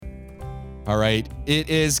All right. It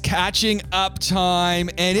is catching up time,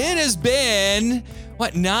 and it has been,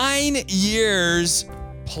 9 years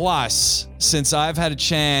plus since I've had a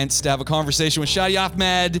chance to have a conversation with Shadi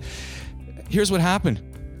Ahmed. Here's what happened.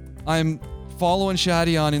 I'm following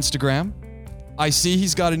Shadi on Instagram. I see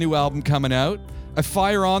he's got a new album coming out. I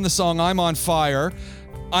fire on the song I'm on Fire.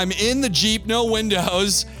 I'm in the Jeep, no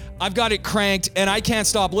windows. I've got it cranked, and I can't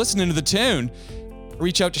stop listening to the tune. I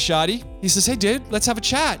reach out to Shadi. He says, hey, dude, let's have a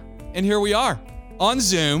chat. And here we are on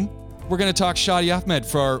Zoom. We're going to talk Shadi Ahmed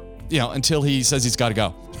for, until he says he's got to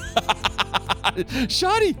go.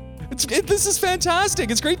 Shadi, this is fantastic.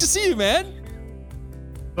 It's great to see you, man.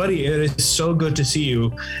 Buddy, it is so good to see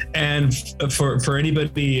you. And for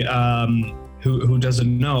anybody who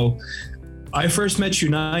doesn't know, I first met you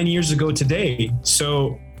 9 years ago today.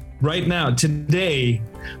 So right now, today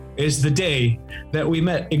is the day that we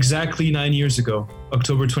met exactly 9 years ago,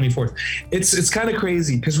 October 24th. It's kind of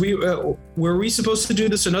crazy because were we supposed to do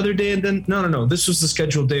this another day? And then, no, this was the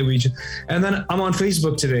scheduled day. And then I'm on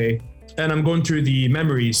Facebook today and I'm going through the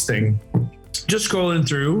memories thing, just scrolling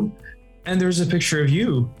through, and there's a picture of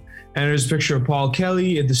you. And there's a picture of Paul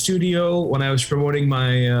Kelly at the studio when I was promoting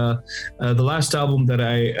my the last album that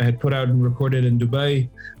I had put out and recorded in Dubai,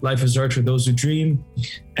 Life is Art for Those Who Dream.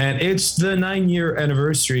 And it's the 9-year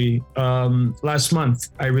anniversary. Last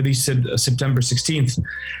month, I released it September 16th.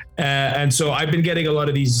 And so I've been getting a lot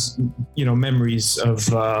of these, memories of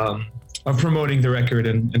promoting the record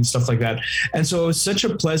and stuff like that. And so it was such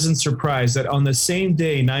a pleasant surprise that on the same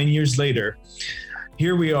day, 9 years later,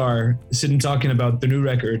 here we are sitting talking about the new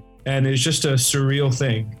record. And it's just a surreal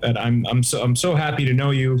thing that I'm so happy to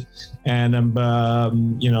know you, and I'm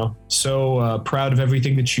so proud of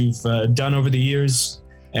everything that you've done over the years,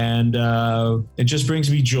 and it just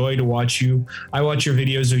brings me joy to watch you. I watch your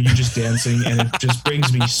videos of you just dancing, and it just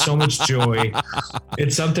brings me so much joy.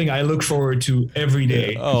 It's something I look forward to every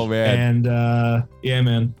day. Oh man! And yeah,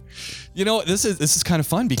 man. This is kind of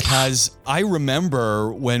fun because I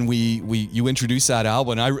remember when you introduced that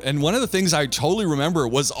album, and one of the things I totally remember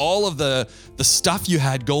was all of the stuff you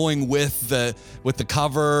had going with the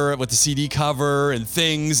cover, with the CD cover and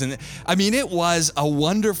things, and I mean it was a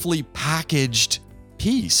wonderfully packaged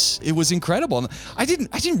piece. It was incredible. I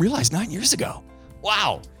didn't realize 9 years ago.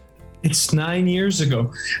 Wow, it's 9 years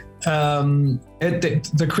ago.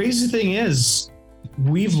 The crazy thing is,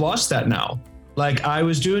 we've lost that now. Like, I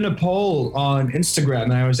was doing a poll on Instagram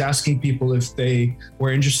and I was asking people if they were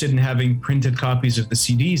interested in having printed copies of the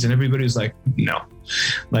CDs, and everybody was like, no.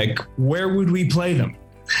 Like, where would we play them?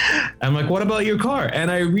 I'm like, what about your car? And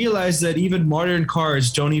I realized that even modern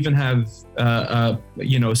cars don't even have,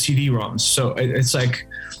 CD-ROMs. So it's like,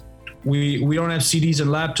 we don't have CDs in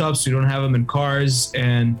laptops. We don't have them in cars.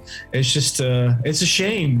 And it's just, it's a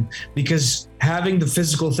shame because having the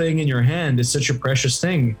physical thing in your hand is such a precious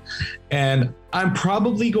thing. And I'm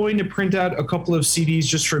probably going to print out a couple of CDs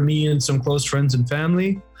just for me and some close friends and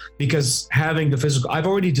family, because having the physical, I've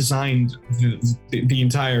already designed the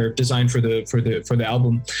entire design for the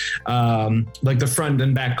album, like the front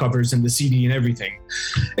and back covers and the CD and everything.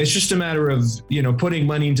 It's just a matter of, putting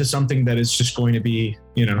money into something that is just going to be,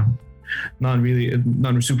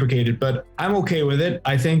 non-reciprocated, but I'm okay with it.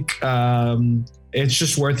 I think it's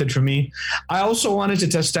just worth it for me. I also wanted to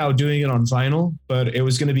test out doing it on vinyl, but it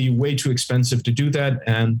was going to be way too expensive to do that,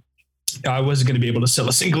 and I wasn't going to be able to sell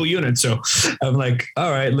a single unit. So I'm like,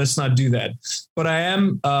 all right, let's not do that. But I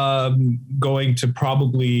am going to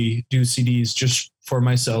probably do CDs just for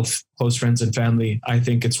myself, close friends and family. I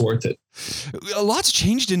think it's worth it. A lot's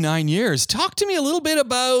changed in 9 years. Talk to me a little bit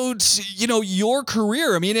about, your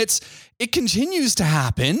career. I mean, it continues to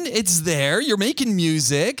happen. It's there. You're making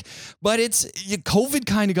music, but COVID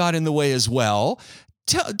kind of got in the way as well.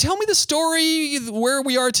 Tell me the story where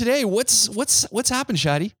we are today. What's happened,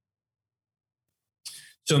 Shadi?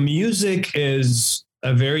 So music is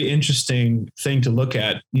a very interesting thing to look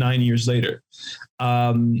at 9 years later.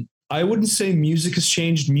 I wouldn't say music has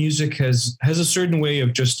changed. Music has a certain way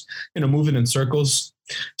of just, moving in circles.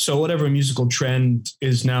 So whatever musical trend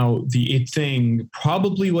is now the it thing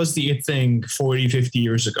probably was the it thing 40, 50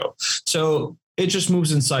 years ago. So it just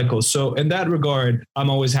moves in cycles. So in that regard, I'm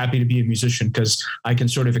always happy to be a musician because I can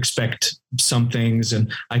sort of expect some things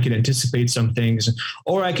and I can anticipate some things,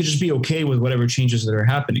 or I could just be okay with whatever changes that are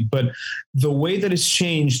happening. But the way that it's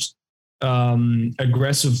changed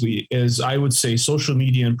aggressively is, I would say, social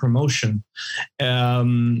media and promotion.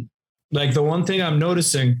 Like the one thing I'm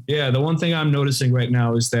noticing right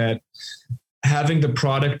now is that having the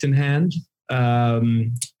product in hand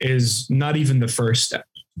is not even the first step.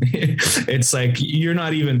 It's like you're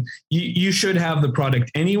not even, you should have the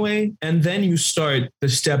product anyway. And then you start the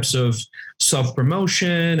steps of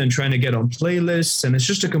self-promotion and trying to get on playlists. And it's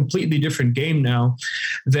just a completely different game now,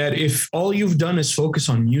 that if all you've done is focus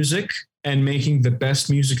on music and making the best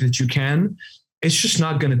music that you can, it's just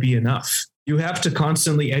not going to be enough. You have to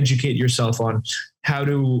constantly educate yourself on how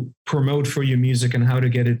to promote for your music and how to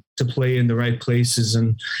get it to play in the right places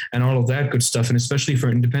and all of that good stuff. And especially for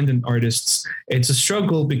independent artists, it's a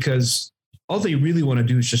struggle because all they really want to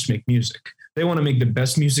do is just make music. They want to make the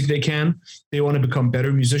best music they can. They want to become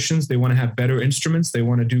better musicians. They want to have better instruments. They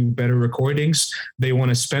want to do better recordings. They want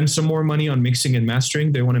to spend some more money on mixing and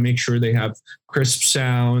mastering. They want to make sure they have crisp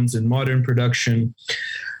sounds and modern production.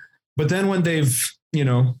 But then when they've,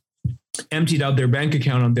 emptied out their bank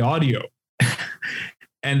account on the audio,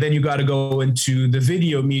 and then you got to go into the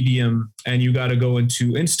video medium, and you got to go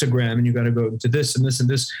into Instagram, and you got to go into this and this and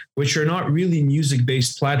this, which are not really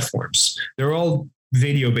music-based platforms. They're all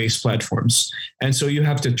video-based platforms. And so you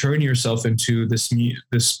have to turn yourself into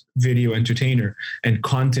this video entertainer and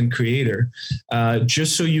content creator,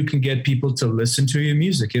 just so you can get people to listen to your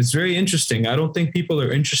music. It's very interesting. I don't think people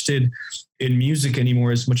are interested in music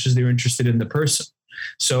anymore as much as they're interested in the person.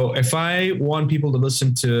 So if I want people to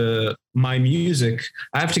listen to my music,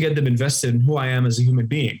 I have to get them invested in who I am as a human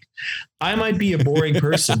being. I might be a boring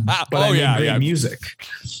person, but I make great music.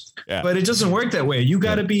 Yeah. But it doesn't work that way. You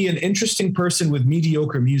got to be an interesting person with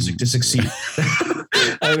mediocre music to succeed.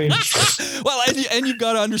 I mean, well, and you've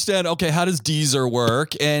got to understand, okay, how does Deezer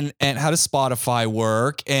work, and how does Spotify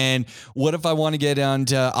work, and what if I want to get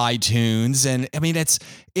onto iTunes? And I mean, it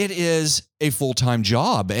is a full-time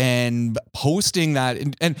job, and posting that,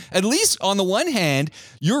 and at least on the one hand,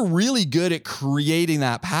 you're really good at creating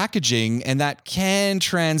that packaging, and that can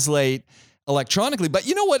translate electronically. But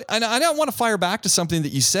you know what? And I don't want to fire back to something that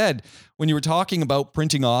you said when you were talking about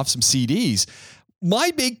printing off some CDs.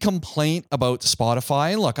 My big complaint about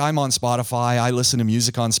Spotify, and look, I'm on Spotify. I listen to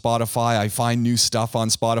music on Spotify. I find new stuff on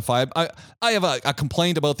Spotify. I have a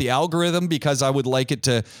complaint about the algorithm, because I would like it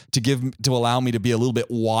to allow me to be a little bit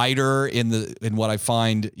wider in what I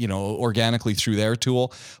find, organically through their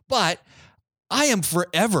tool. But I am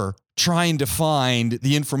forever trying to find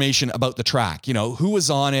the information about the track, who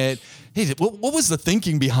was on it. Hey, what was the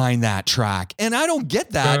thinking behind that track? And I don't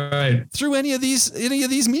get that through any of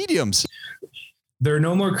these mediums. There are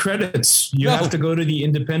no more credits. You have to go to the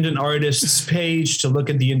independent artist's page to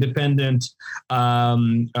look at the independent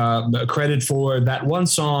credit for that one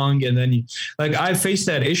song. And then I faced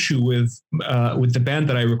that issue with the band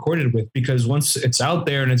that I recorded with, because once it's out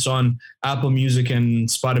there and it's on Apple Music and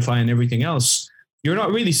Spotify and everything else, you're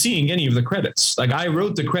not really seeing any of the credits. Like, I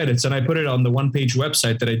wrote the credits and I put it on the one-page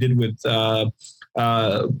website that I did with,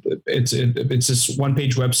 it's this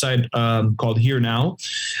one-page website called Here Now,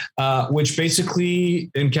 which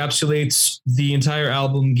basically encapsulates the entire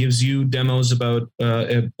album, gives you demos about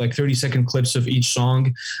 30-second clips of each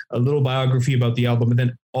song, a little biography about the album, and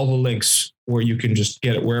then all the links where you can just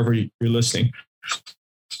get it wherever you're listening.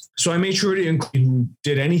 So I made sure to include who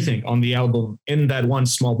did anything on the album in that one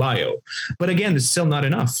small bio. But again, it's still not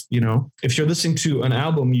enough. If you're listening to an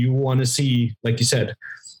album, you want to see, like you said,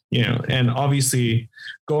 and obviously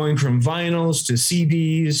going from vinyls to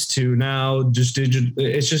CDs to now just digital,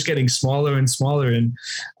 it's just getting smaller and smaller. And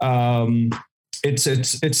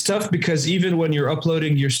it's tough, because even when you're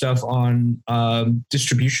uploading your stuff on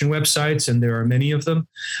distribution websites, and there are many of them,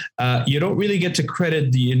 you don't really get to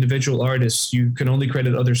credit the individual artists. You can only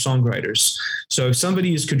credit other songwriters. So if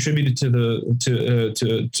somebody has contributed to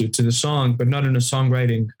the song, but not in a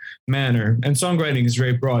songwriting manner, and songwriting is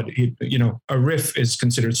very broad, a riff is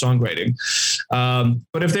considered songwriting.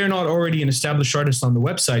 But if they're not already an established artist on the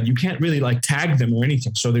website, you can't really tag them or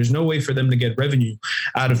anything. So there's no way for them to get revenue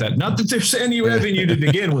out of that. Not that there's any revenue to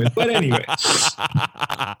begin with, but anyway.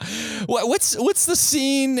 What's the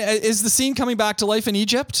scene? Is the scene coming back to life in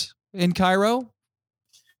Egypt, in Cairo?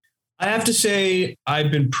 I have to say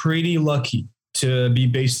I've been pretty lucky to be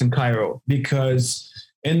based in Cairo, because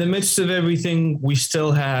in the midst of everything, we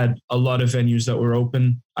still had a lot of venues that were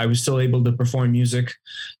open. I was still able to perform music,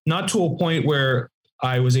 not to a point where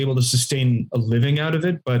I was able to sustain a living out of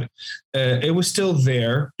it, but it was still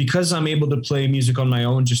there. Because I'm able to play music on my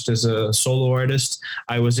own just as a solo artist,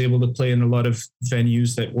 I was able to play in a lot of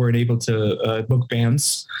venues that weren't able to book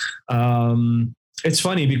bands. It's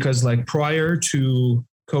funny, because prior to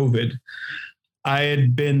COVID, I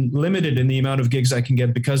had been limited in the amount of gigs I can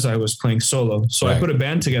get because I was playing solo. So I put a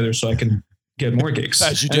band together so I can get more gigs.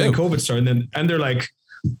 As you do. And then COVID started, and they're like,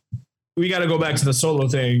 we got to go back to the solo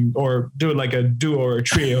thing or do it like a duo or a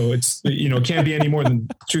trio. It's, can't be any more than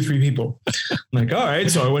 2-3 people. I'm like, all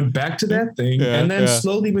right. So I went back to that thing, and then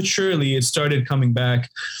slowly but surely it started coming back.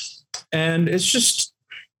 And it's just,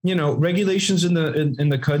 regulations in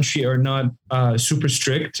the country are not super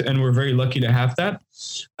strict, and we're very lucky to have that.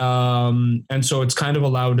 And so it's kind of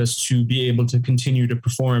allowed us to be able to continue to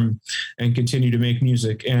perform and continue to make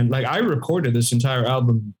music. And like, I recorded this entire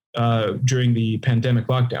album during the pandemic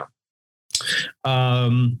lockdown.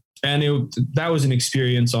 And that was an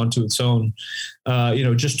experience onto its own.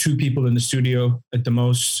 Just 2 people in the studio at the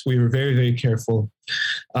most. We were very, very careful.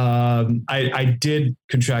 I did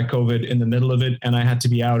contract COVID in the middle of it, and I had to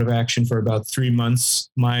be out of action for about 3 months.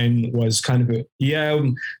 Mine was kind of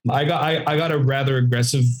I got a rather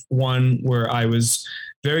aggressive one where I was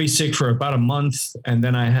very sick for about a month, and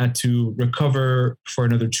then I had to recover for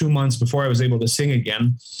another 2 months before I was able to sing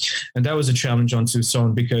again. And that was a challenge onto its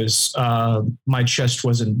own because my chest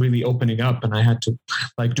wasn't really opening up, and I had to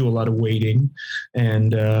do a lot of waiting,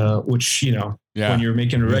 and which, when you're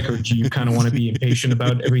making a record, you kind of want to be impatient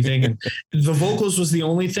about everything. And the vocals was the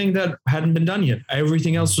only thing that hadn't been done yet.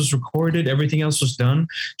 Everything else was recorded. Everything else was done.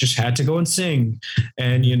 Just had to go and sing.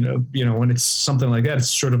 And, when it's something like that,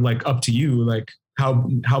 it's sort of like up to you, like,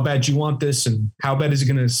 how bad you want this and how bad is it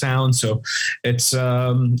going to sound. So it's,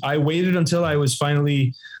 I waited until I was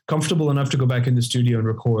finally comfortable enough to go back in the studio and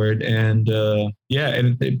record. And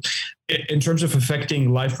in terms of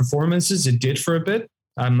affecting live performances, it did for a bit.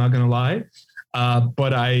 I'm not going to lie.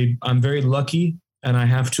 But I'm very lucky, and I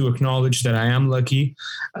have to acknowledge that I am lucky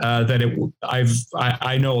that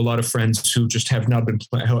I know a lot of friends who just have not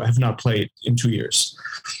played in 2 years.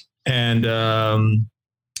 And,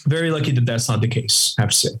 very lucky that that's not the case, I have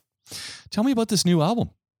to say. Tell me about this new album,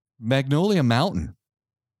 Magnolia Mountain.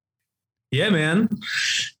 Yeah, man.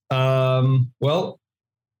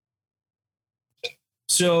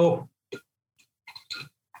 So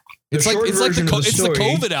it's like the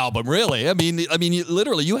COVID album, really. I mean,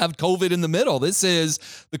 literally, you have COVID in the middle. This is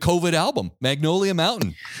the COVID album, Magnolia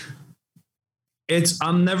Mountain.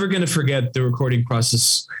 I'm never going to forget the recording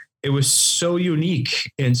process. It was so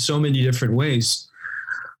unique in so many different ways.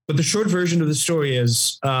 But the short version of the story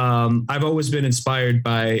is I've always been inspired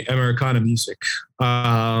by Americana music,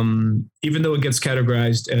 even though it gets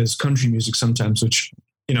categorized as country music sometimes, which,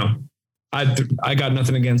 I got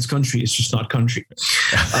nothing against country. It's just not country.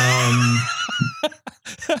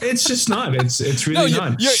 It's just not. It's really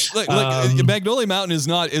not. Magnolia Mountain is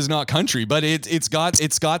not country, but it's got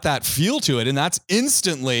that feel to it, and that's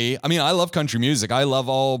instantly. I mean, I love country music. I love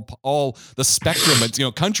all the spectrum. It's,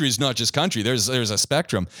 country is not just country. There's a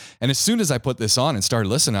spectrum, and as soon as I put this on and started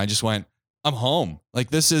listening, I just went, I'm home. Like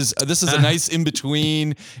this is a nice in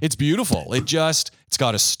between. It's beautiful. It's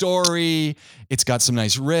got a story. It's got some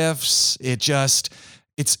nice riffs.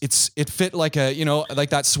 It fit like like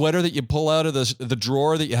that sweater that you pull out of the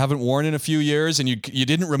drawer that you haven't worn in a few years, and you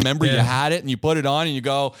didn't remember you had it, and you put it on and you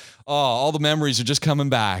go, oh, all the memories are just coming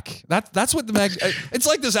back. That's what it's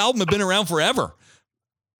like. This album had been around forever.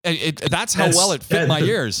 That's how well it fit my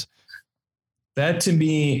ears. That to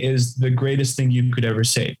me is the greatest thing you could ever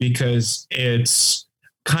say, because it's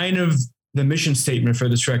kind of the mission statement for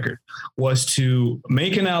this record was to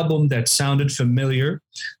make an album that sounded familiar,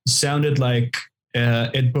 sounded like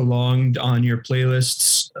it belonged on your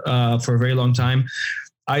playlists for a very long time.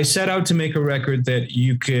 I set out to make a record that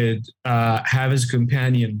you could have as a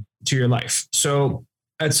companion to your life. So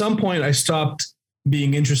at some point I stopped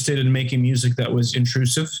being interested in making music that was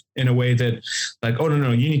intrusive in a way that like, oh,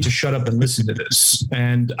 no, you need to shut up and listen to this.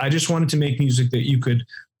 And I just wanted to make music that you could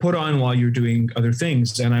put on while you're doing other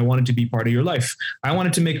things. And I wanted to be part of your life. I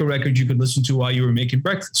wanted to make a record you could listen to while you were making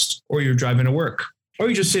breakfast, or you're driving to work, or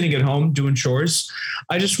you're just sitting at home doing chores.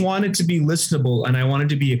 I just wanted to be listenable, and I wanted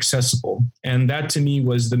to be accessible. And that to me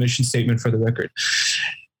was the mission statement for the record.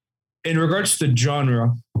 In regards to the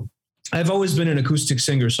genre, I've always been an acoustic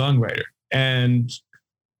singer-songwriter. And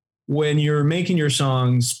when you're making your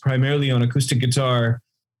songs primarily on acoustic guitar,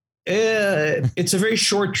 it's a very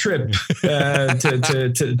short trip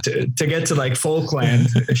to get to like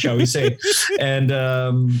folkland, shall we say.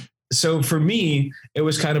 And so for me, it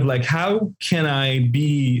was kind of like, how can I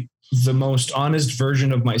be the most honest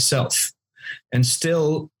version of myself and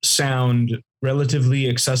still sound relatively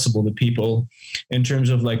accessible to people in terms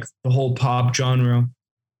of like the whole pop genre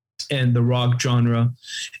and the rock genre,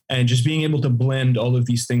 and just being able to blend all of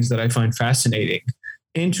these things that I find fascinating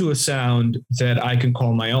into a sound that I can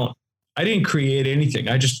call my own. I didn't create anything.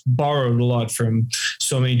 I just borrowed a lot from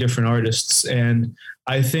so many different artists. And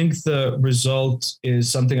I think the result is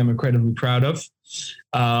something I'm incredibly proud of.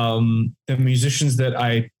 the musicians that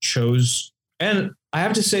I chose. And I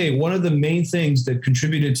have to say, one of the main things that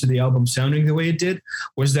contributed to the album sounding the way it did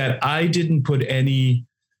was that I didn't put any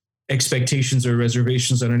expectations or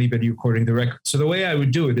reservations on anybody recording the record. So the way I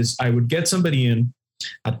would do it is I would get somebody in,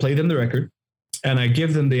 I'd play them the record, and I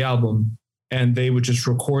give them the album, and they would just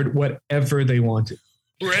record whatever they wanted.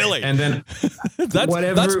 Really? And then that's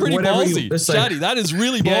pretty ballsy. Shadi, that is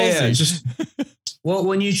really ballsy. Just, well,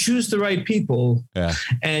 when you choose the right people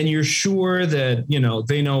and you're sure that, you know,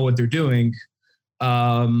 they know what they're doing,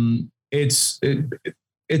 it's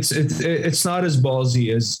not as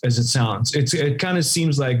ballsy as it sounds. It kind of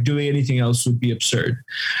seems like doing anything else would be absurd.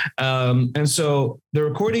 And so the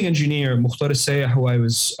recording engineer, Mukhtar Sayah, who I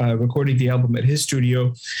was recording the album at his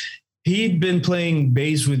studio, he'd been playing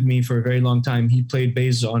bass with me for a very long time. He played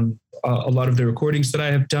bass on a lot of the recordings that I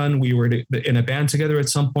have done. We were in a band together at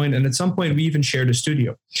some point, and at some point we even shared a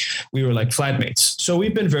studio. We were like flatmates. So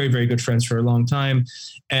we've been very, very good friends for a long time,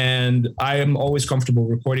 and I am always comfortable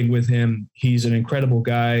recording with him. He's an incredible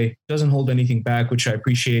guy, doesn't hold anything back, which I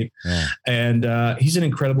appreciate. Yeah. And he's an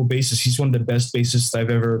incredible bassist. He's one of the best bassists I've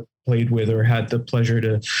ever played with or had the pleasure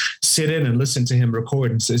to sit in and listen to him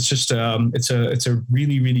record. It's just it's a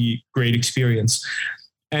really, really great experience.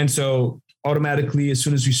 And so automatically, as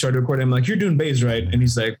soon as we started recording, I'm like, "You're doing bass, right?" And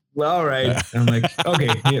he's like, "Well, all right." And I'm like, "Okay,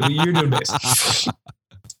 yeah, you're doing bass."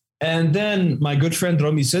 And then my good friend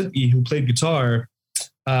Rami Sidki, who played guitar,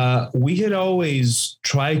 we had always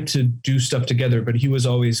tried to do stuff together, but he was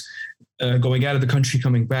always going out of the country,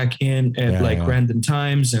 coming back in at random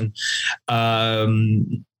times. And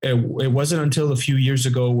it wasn't until a few years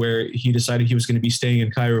ago where he decided he was going to be staying in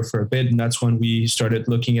Cairo for a bit. And that's when we started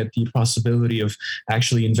looking at the possibility of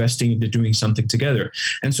actually investing into doing something together.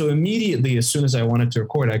 And so immediately, as soon as I wanted to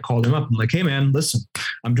record, I called him up. I'm like, "Hey man, listen,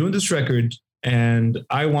 I'm doing this record and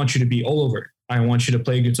I want you to be all over it. I want you to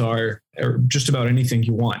play guitar or just about anything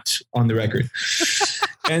you want on the record."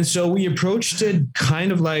 And so we approached it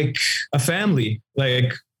kind of like a family,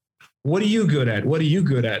 like, "What are you good at? What are you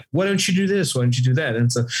good at? Why don't you do this? Why don't you do that?"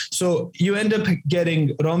 And so you end up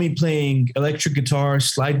getting Rami playing electric guitar,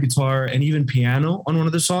 slide guitar, and even piano on one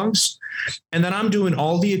of the songs. And then I'm doing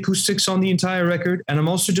all the acoustics on the entire record. And I'm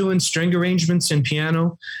also doing string arrangements and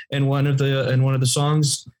piano in one of the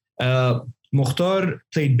songs. Mukhtar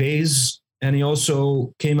played bass, and he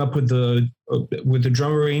also came up with the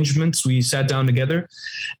drum arrangements. We sat down together.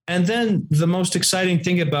 And then the most exciting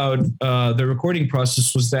thing about the recording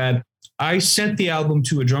process was that I sent the album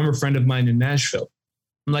to a drummer friend of mine in Nashville.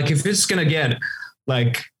 I'm like, if it's going to get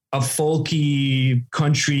like a folky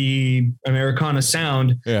country Americana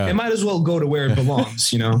sound, it might as well go to where it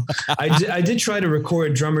belongs. You know, I did try to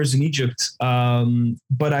record drummers in Egypt,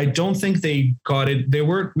 but I don't think they got it. They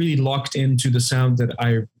weren't really locked into the sound that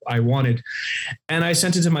I wanted. And I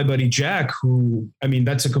sent it to my buddy Jack, who, I mean,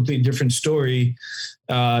 that's a completely different story.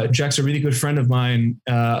 Jack's a really good friend of mine,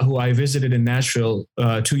 who I visited in Nashville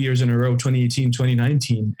 2 years in a row, 2018,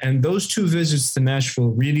 2019. And those two visits to Nashville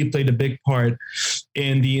really played a big part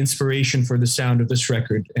in the inspiration for the sound of this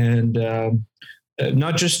record. And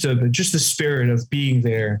not just the spirit of being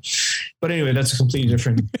there. But anyway, that's a completely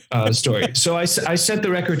different story. So I sent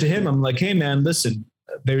the record to him. I'm like, "Hey man, listen,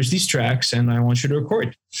 there's these tracks and I want you to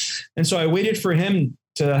record." And so I waited for him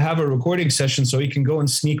to have a recording session so he can go and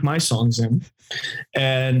sneak my songs in.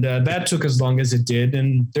 And that took as long as it did.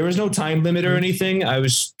 And there was no time limit or anything. I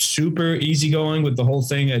was super easygoing with the whole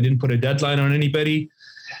thing. I didn't put a deadline on anybody.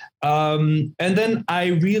 And then I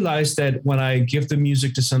realized that when I give the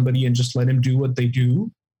music to somebody and just let him do what they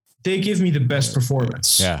do, they give me the best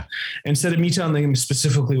performance. Yeah. Instead of me telling them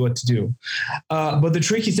specifically what to do. But the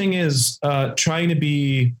tricky thing is trying to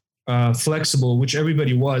be flexible, which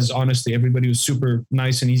everybody was, honestly. Everybody was super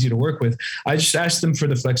nice and easy to work with. I just asked them for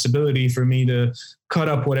the flexibility for me to cut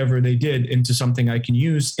up whatever they did into something I can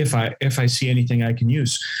use if I see anything I can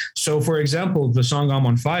use. So for example, the song "I'm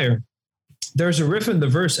on Fire," there's a riff in the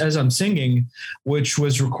verse as I'm singing, which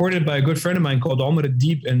was recorded by a good friend of mine called Omar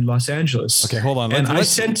Adib in Los Angeles. Okay, hold on. I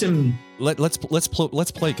sent him. Let's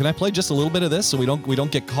play. Can I play just a little bit of this so we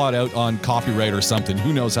don't get caught out on copyright or something?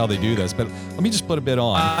 Who knows how they do this? But let me just put a bit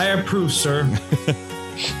on. I approve, sir.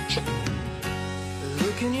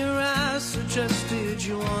 Look in your eyes suggested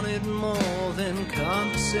you wanted more than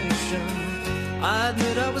conversation. I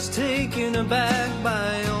admit I was taken aback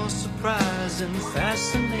by your surprise and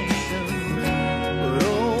fascination. But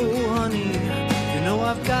oh honey, you know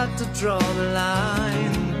I've got to draw the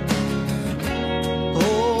line.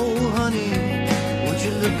 Oh honey, would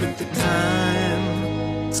you look at the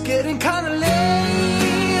time? It's getting kind of late.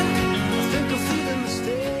 I think I'm feeling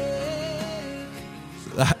mistake.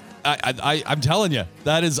 I'm telling you,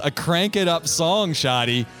 that is a crank it up song,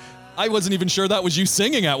 Shadi. I wasn't even sure that was you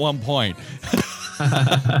singing at one point.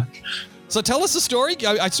 So tell us the story.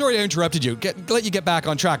 Sorry I interrupted you. Let you get back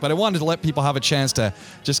on track, but I wanted to let people have a chance to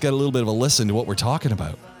just get a little bit of a listen to what we're talking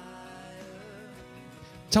about.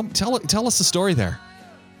 Tell us the story there.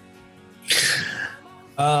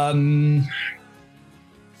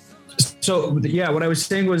 So yeah, what I was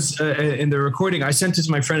saying was in the recording, I sent it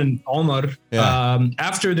to my friend Omar. Yeah.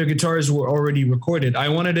 After the guitars were already recorded, I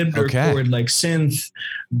wanted him to record like synth,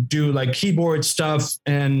 do like keyboard stuff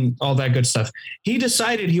and all that good stuff. He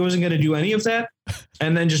decided he wasn't going to do any of that,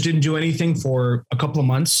 and then just didn't do anything for a couple of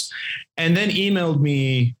months, and then emailed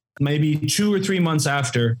me maybe 2 or 3 months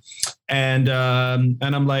after, and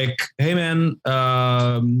I'm like, hey man,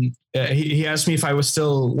 he asked me if I was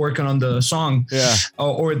still working on the song,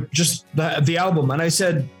 or just the album, and I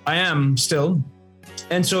said I am still,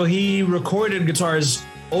 and so he recorded guitars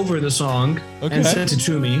over the song and sent it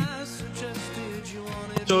to me.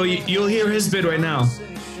 So you'll hear his bit right now.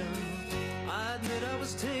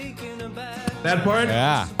 That part,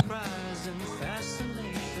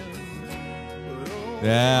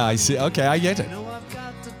 Yeah, I see. Okay, I get it.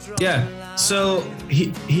 yeah. So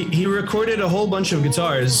he recorded a whole bunch of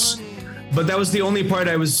guitars, but that was the only part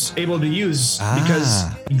I was able to use because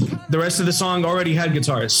the rest of the song already had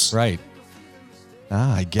guitars. Right.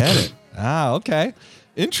 I get it. Okay.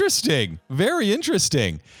 Interesting. Very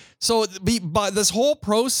interesting. So, but this whole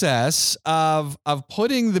process of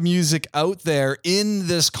putting the music out there in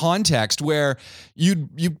this context where you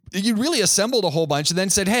really assembled a whole bunch and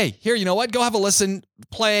then said, hey, here, you know what? Go have a listen,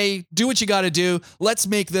 play, do what you got to do. Let's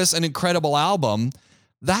make this an incredible album.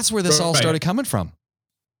 That's where this all started coming from.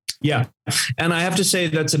 Yeah. And I have to say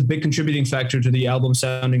that's a big contributing factor to the album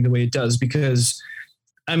sounding the way it does, because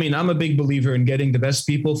I mean, I'm a big believer in getting the best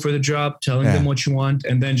people for the job, telling them what you want,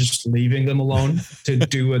 and then just leaving them alone to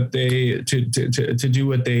do what they to do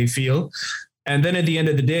what they feel. And then at the end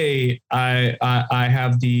of the day, I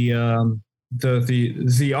have the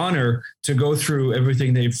honor to go through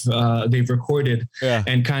everything they've recorded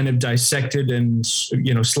and kind of dissected and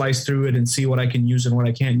slice through it and see what I can use and what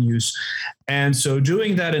I can't use. And so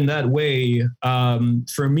doing that in that way,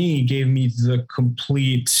 for me, gave me the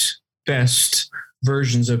complete best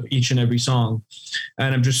versions of each and every song.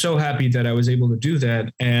 And I'm just so happy that I was able to do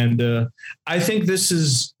that. And I think this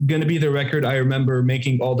is going to be the record I remember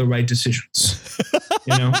making all the right decisions.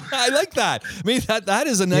 I like that. I mean, that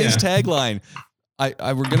is a nice tagline.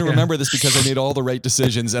 We're going to remember this because I made all the right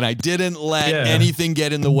decisions and I didn't let anything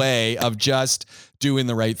get in the way of just doing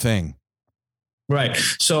the right thing. Right.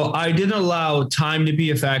 So I didn't allow time to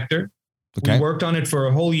be a factor. Okay. We worked on it for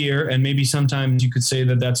a whole year, and maybe sometimes you could say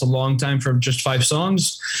that that's a long time for just 5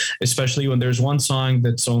 songs, especially when there's one song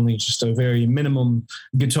that's only just a very minimum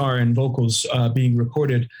guitar and vocals being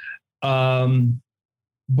recorded. So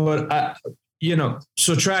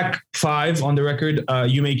track 5 on the record,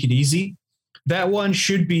 You Make It Easy, that one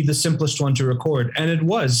should be the simplest one to record, and it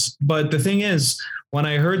was. But the thing is, when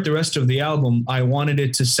I heard the rest of the album, I wanted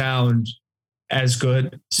it to sound as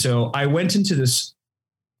good. So I went into this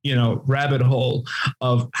rabbit hole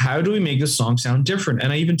of how do we make this song sound different?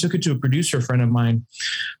 And I even took it to a producer friend of mine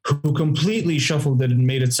who completely shuffled it and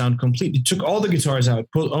made it sound completely, took all the guitars out,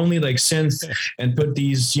 put only like synth and put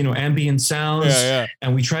these, ambient sounds.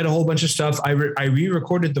 And we tried a whole bunch of stuff. I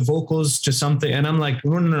re-recorded the vocals to something, and I'm like,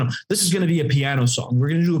 no. This is going to be a piano song. We're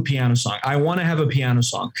going to do a piano song. I want to have a piano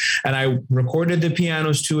song. And I recorded the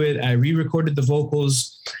pianos to it. I re-recorded the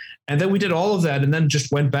vocals. And then we did all of that and then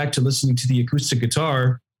just went back to listening to the acoustic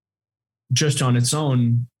guitar just on its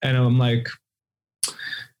own. And I'm like,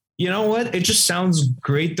 you know what? It just sounds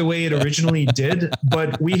great the way it originally did,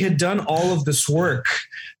 but we had done all of this work.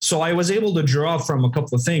 So I was able to draw from a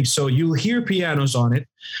couple of things. So you'll hear pianos on it.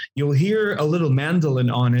 You'll hear a little mandolin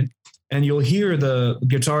on it, and you'll hear the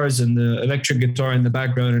guitars and the electric guitar in the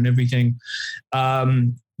background and everything.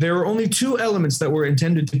 There were only 2 elements that were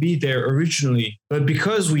intended to be there originally, but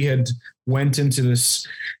because we had went into this,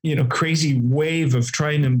 crazy wave of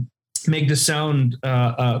trying to make the sound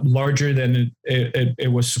larger than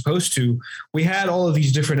it was supposed to, we had all of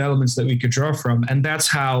these different elements that we could draw from, and that's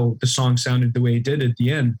how the song sounded the way it did at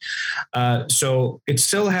the end. So it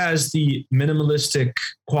still has the minimalistic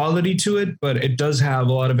quality to it, but it does have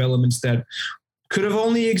a lot of elements that could have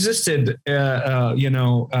only existed,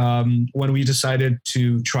 when we decided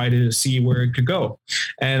to try to see where it could go.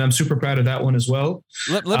 And I'm super proud of that one as well.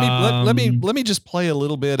 Let me just play a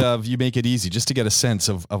little bit of You Make It Easy just to get a sense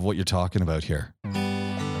of what you're talking about here.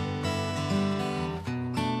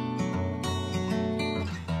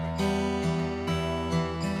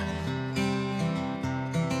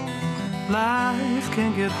 Life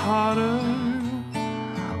can get harder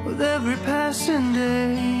with every passing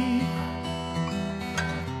day.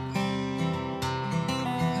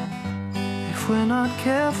 If we're not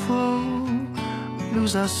careful, we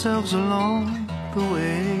lose ourselves along the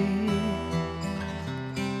way.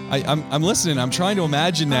 I'm listening. I'm trying to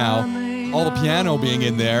imagine now all the piano being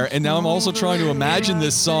in there, and now I'm also trying to imagine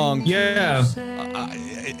this song. Yeah.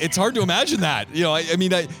 It's hard to imagine that. You know, I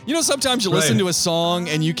mean, sometimes you listen to a song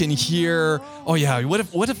and you can hear, oh yeah,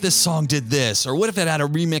 what if this song did this, or what if it had a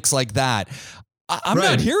remix like that? I'm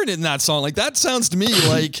not hearing it in that song. Like, that sounds to me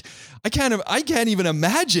like I can't even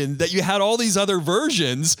imagine that you had all these other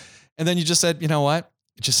versions, and then you just said, you know what,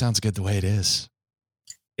 it just sounds good the way it is.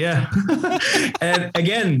 Yeah. And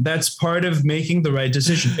again, that's part of making the right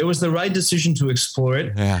decision. It was the right decision to explore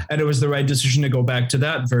it. Yeah. And it was the right decision to go back to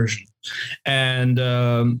that version. And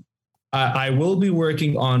I will be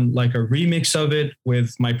working on like a remix of it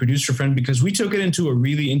with my producer friend, because we took it into a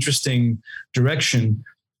really interesting direction.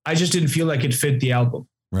 I just didn't feel like it fit the album,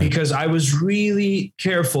 because I was really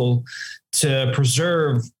careful to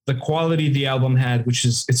preserve the quality the album had, which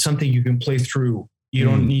is, it's something you can play through. You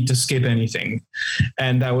don't need to skip anything.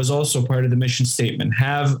 And that was also part of the mission statement.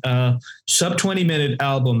 Have a sub 20-minute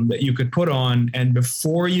album that you could put on, and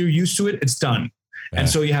before you're used to it, it's done. And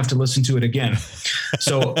so you have to listen to it again.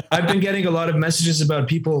 So I've been getting a lot of messages about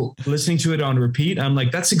people listening to it on repeat. I'm like,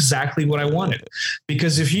 that's exactly what I wanted.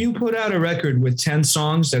 Because if you put out a record with 10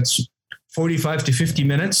 songs, that's 45 to 50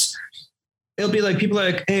 minutes, it'll be like, people are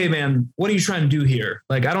like, hey man, what are you trying to do here?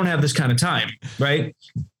 Like, I don't have this kind of time, right?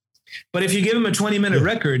 But if you give them a 20-minute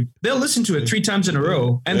record, they'll listen to it 3 times in a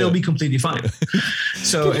row and they'll be completely fine.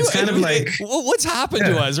 So it's kind of like, what's happened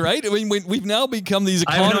to us, right? I mean, we've now become these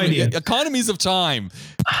economies of time.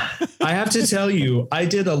 I have to tell you, I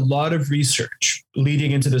did a lot of research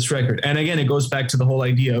leading into this record. And again, it goes back to the whole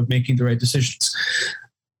idea of making the right decisions.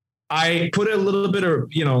 I put a little bit of,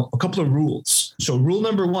 a couple of rules. So rule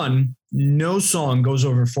number 1, no song goes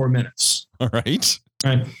over 4 minutes. All right.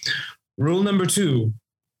 Rule number 2,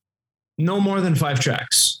 no more than 5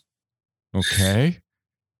 tracks. Okay.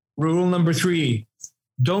 Rule number 3,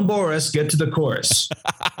 don't bore us, get to the chorus.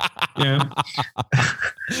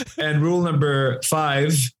 And rule number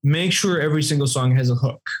 5, make sure every single song has a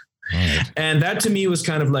hook. Right. And that to me was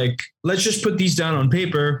kind of like, let's just put these down on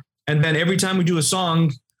paper. And then every time we do a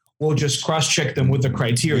song, we'll just cross-check them with the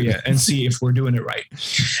criteria and see if we're doing it right.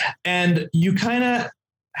 And you kind of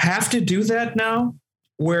have to do that now.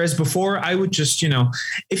 Whereas before, I would just,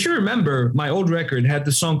 if you remember, my old record had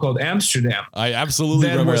the song called Amsterdam. I absolutely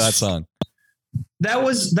remember that song.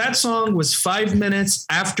 That song was 5 minutes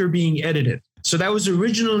after being edited. So that was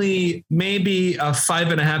originally maybe a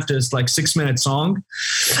 5.5 to like 6 minute song.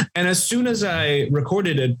 And as soon as I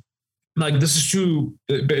recorded it, like, this is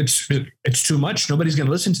it's too much. Nobody's going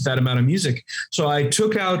to listen to that amount of music. So I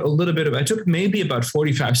took out I took maybe about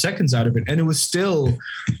 45 seconds out of it, and it was still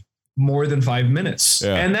more than 5 minutes.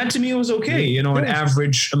 Yeah. And that to me was okay. An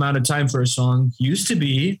average amount of time for a song used to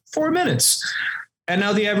be 4 minutes. And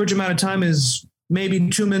now the average amount of time is maybe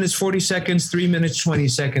 2 minutes, 40 seconds, 3 minutes, 20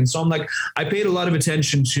 seconds. So I'm like, I paid a lot of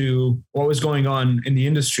attention to what was going on in the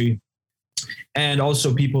industry, and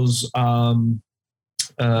also people's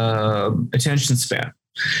attention span.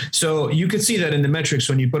 So you could see that in the metrics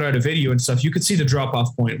when you put out a video and stuff. You could see the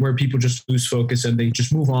drop-off point where people just lose focus and they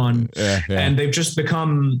just move on. And they've just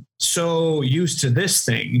become so used to this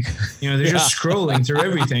thing. They're just scrolling through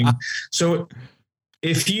everything. So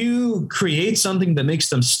if you create something that makes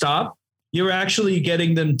them stop, you're actually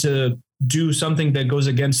getting them to do something that goes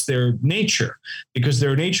against their nature, because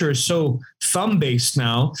their nature is so thumb-based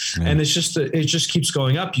now. And it just keeps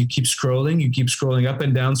going up. You keep scrolling up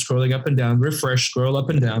and down, refresh, scroll up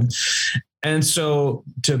and down. And so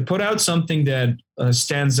to put out something that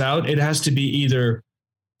stands out, it has to be either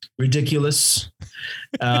ridiculous,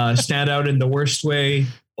 stand out in the worst way,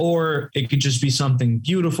 or it could just be something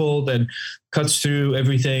beautiful that cuts through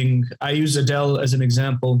everything. I use Adele as an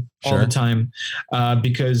example all the time,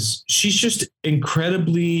 because she's just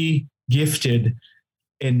incredibly gifted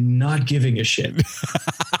in not giving a shit.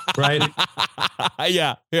 Right?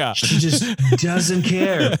 Yeah. She just doesn't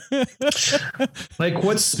care. Like,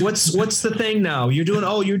 what's the thing now? You're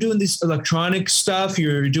doing this electronic stuff.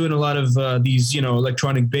 You're doing a lot of these,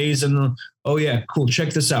 electronic bass, and oh yeah, cool. Check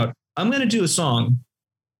this out. I'm going to do a song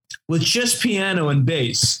with just piano and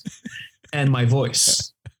bass and my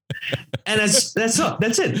voice. And that's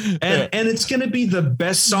it. And it's going to be the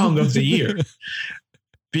best song of the year,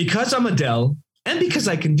 because I'm Adele and because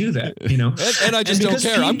I can do that, and I just don't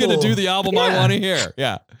care. I'm going to do the album I want to hear.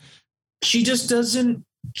 Yeah. She just doesn't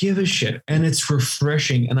give a shit, and it's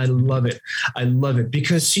refreshing, and I love it. I love it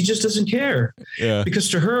because she just doesn't care. Yeah. Because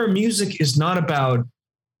to her, music is not about.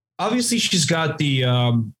 Obviously, she's got the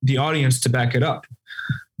audience to back it up,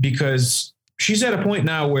 because she's at a point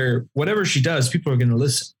now where whatever she does, people are going to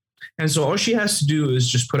listen. And so all she has to do is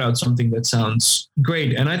just put out something that sounds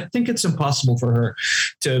great. And I think it's impossible for her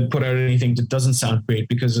to put out anything that doesn't sound great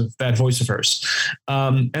because of that voice of hers.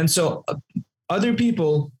 And so other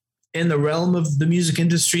people in the realm of the music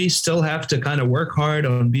industry still have to kind of work hard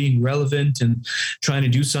on being relevant and trying to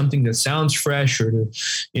do something that sounds fresh, or to,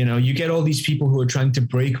 you get all these people who are trying to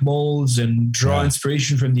break molds and draw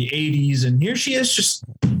inspiration from the 80s. And here she is, just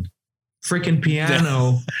freaking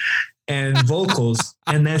piano and vocals,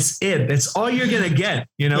 and that's it. That's all you're going to get,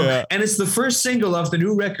 and it's the first single off the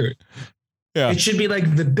new record. Yeah. It should be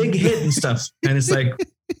like the big hit and stuff. And it's like,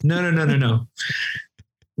 no.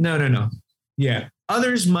 Yeah.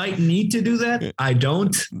 Others might need to do that. I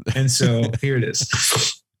don't. And so here it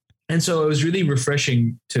is. And so it was really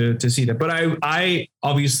refreshing to see that. But I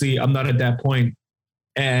obviously, I'm not at that point,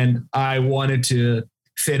 and I wanted to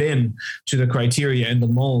fit in to the criteria and the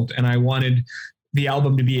mold, and I wanted the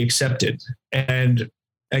album to be accepted. And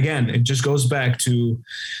again, it just goes back to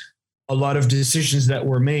a lot of decisions that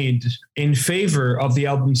were made in favor of the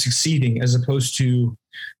album succeeding, as opposed to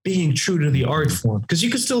being true to the art form. Because you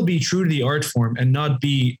could still be true to the art form and not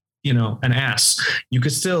be, an ass. You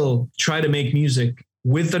could still try to make music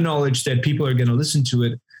with the knowledge that people are going to listen to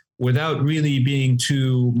it, without really being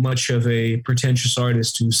too much of a pretentious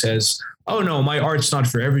artist who says, oh no, my art's not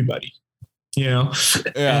for everybody, and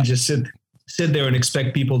just sit there and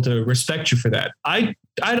expect people to respect you for that. I'm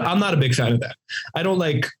not a big fan of that. I don't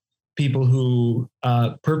like people who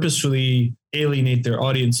purposefully alienate their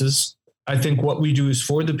audiences. I think what we do is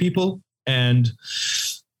for the people. And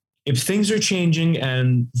if things are changing,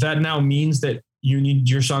 and that now means that you need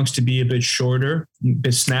your songs to be a bit shorter, a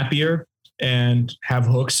bit snappier, and have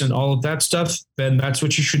hooks and all of that stuff, then that's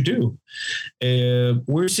what you should do.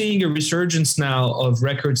 We're seeing a resurgence now of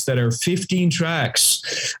records that are 15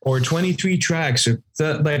 tracks or 23 tracks.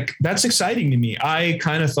 That's exciting to me. I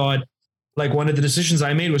kind of thought, like, one of the decisions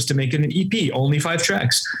I made was to make it an EP, only 5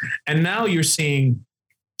 tracks. And now you're seeing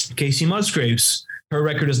Casey Musgraves. Her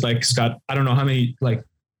record is it's got, I don't know how many,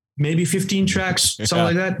 maybe 15 tracks, something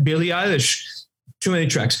like that. Billie Eilish, too many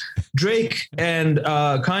tracks. Drake and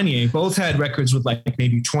Kanye both had records with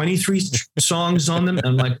maybe 23 songs on them.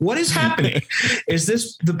 I'm like, what is happening? Is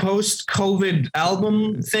this the post-COVID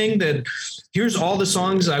album thing that here's all the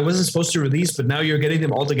songs I wasn't supposed to release, but now you're getting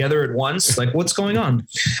them all together at once? Like, what's going on?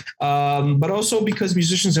 But also because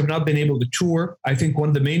musicians have not been able to tour. I think one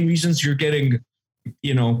of the main reasons you're getting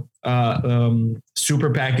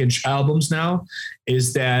super package albums now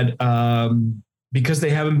is that because they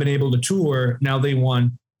haven't been able to tour, now they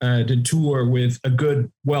want to tour with a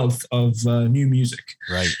good wealth of new music.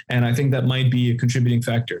 Right. And I think that might be a contributing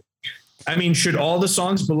factor. I mean, should all the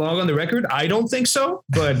songs belong on the record? I don't think so,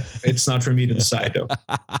 but it's not for me to decide, though.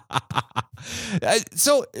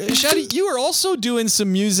 So, Shadi, you were also doing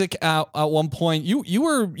some music at one point. You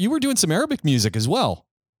were doing some Arabic music as well.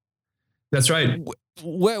 That's right.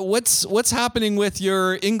 What's happening with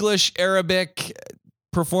your English Arabic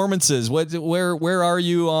performances? Where are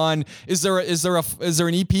you on? Is there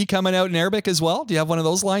an EP coming out in Arabic as well? Do you have one of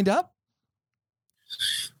those lined up?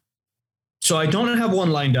 So I don't have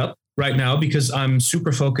one lined up right now because I'm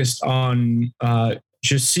super focused on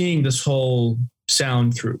just seeing this whole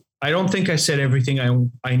sound through. I don't think I said everything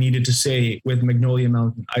I needed to say with Magnolia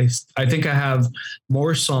Mountain. I think I have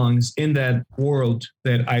more songs in that world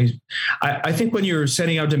that I think when you're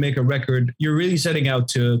setting out to make a record, you're really setting out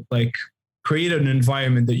to create an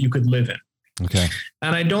environment that you could live in. Okay.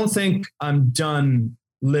 And I don't think I'm done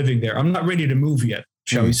living there. I'm not ready to move yet,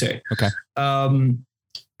 shall we say. Okay.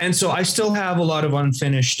 And so I still have a lot of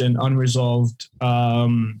unfinished and unresolved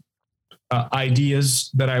ideas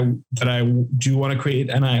that I do want to create.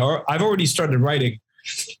 And I've already started writing.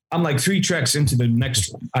 I'm 3 tracks into the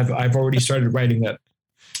next one. I've already started writing that.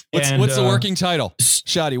 What's the working title?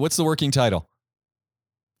 Shadi, what's the working title?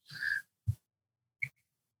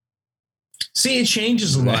 See, it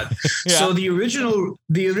changes a lot. Yeah. So the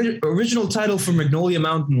original title for Magnolia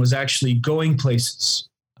Mountain was actually Going Places.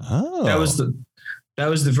 Oh, that was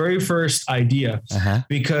the very first idea,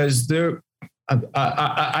 because there.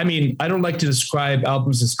 I mean, I don't like to describe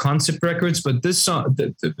albums as concept records, but this song,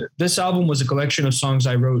 this album was a collection of songs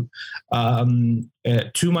I wrote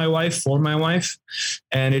to my wife, for my wife,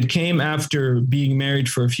 and it came after being married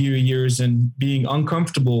for a few years and being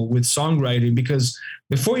uncomfortable with songwriting, because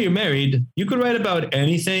before you're married, you could write about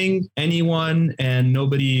anything, anyone, and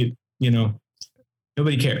nobody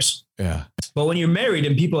Nobody cares. Yeah. But when you're married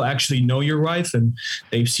and people actually know your wife and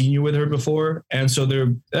they've seen you with her before, and so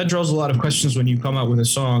that draws a lot of questions when you come out with a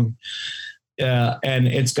song and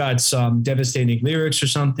it's got some devastating lyrics or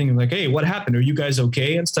something like, hey, what happened? Are you guys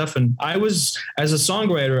okay? And stuff. And as a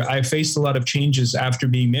songwriter, I faced a lot of changes after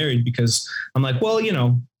being married because I'm like, well,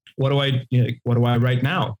 what do I write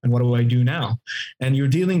now? And what do I do now? And you're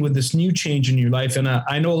dealing with this new change in your life. And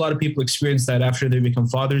I know a lot of people experience that after they become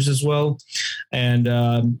fathers as well.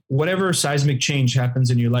 And whatever seismic change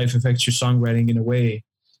happens in your life affects your songwriting in a way,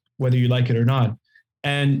 whether you like it or not.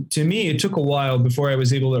 And to me, it took a while before I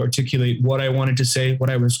was able to articulate what I wanted to say, what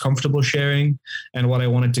I was comfortable sharing, and what I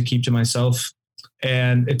wanted to keep to myself.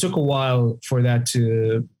 And it took a while for that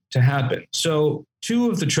to happen. So 2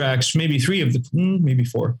 of the tracks, maybe 3 of maybe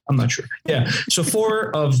 4, I'm not sure. Yeah. So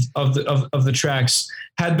 4 of the tracks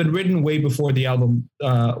had been written way before the album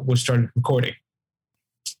was started recording.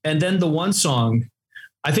 And then the one song,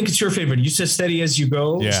 I think it's your favorite. You said Steady As You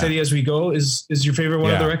Go. Yeah. Steady As We Go is your favorite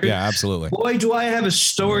one of the record? Yeah, absolutely. Boy, do I have a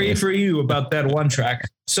story for you about that one track.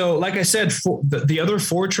 So like I said, the other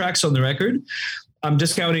 4 tracks on the record, I'm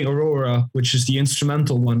discounting Aurora, which is the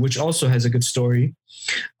instrumental one, which also has a good story.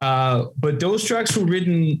 But those tracks were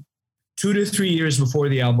written 2 to 3 years before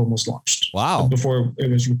the album was launched. Wow. Before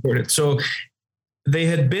it was recorded. So they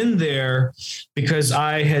had been there because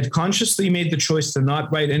I had consciously made the choice to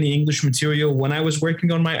not write any English material when I was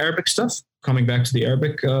working on my Arabic stuff, coming back to the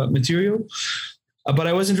Arabic material. But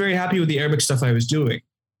I wasn't very happy with the Arabic stuff I was doing.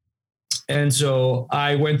 And so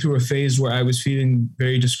I went through a phase where I was feeling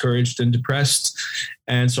very discouraged and depressed.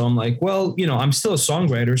 And so I'm like, well, I'm still a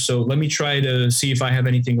songwriter, so let me try to see if I have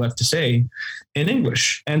anything left to say in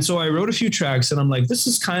English. And so I wrote a few tracks and I'm like, this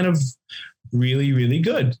is kind of really, really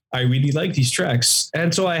good. I really like these tracks.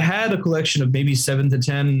 And so I had a collection of maybe 7 to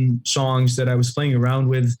 10 songs that I was playing around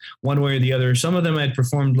with one way or the other. Some of them I'd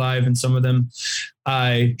performed live and some of them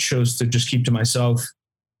I chose to just keep to myself.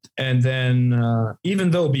 And then,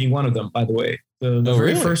 even though being one of them, by the way, the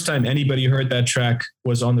very first time anybody heard that track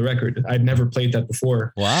was on the record. I'd never played that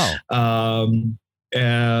before. Wow.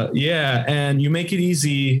 Yeah. And You Make It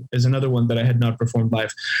Easy is another one that I had not performed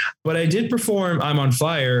live. But I did perform I'm on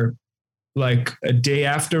Fire like a day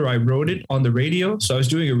after I wrote it on the radio. So I was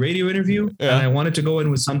doing a radio interview and I wanted to go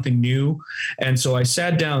in with something new. And so I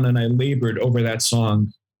sat down and I labored over that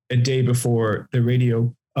song a day before the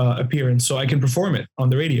radio appearance so I can perform it on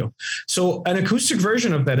the radio. So an acoustic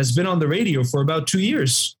version of that has been on the radio for about 2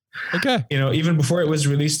 years. Okay. Even before it was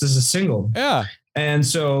released as a single. Yeah. And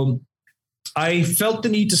so I felt the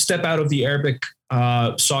need to step out of the Arabic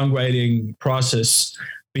songwriting process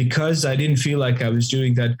because I didn't feel like I was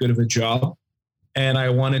doing that good of a job. And I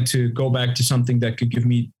wanted to go back to something that could give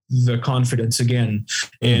me the confidence again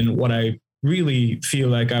in what I really feel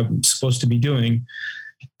like I'm supposed to be doing.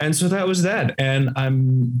 And so that was that. And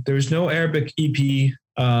there's no Arabic EP.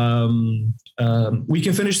 We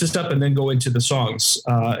can finish this up and then go into the songs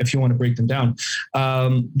if you want to break them down.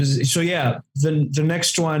 So yeah, the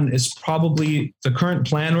next one is probably the current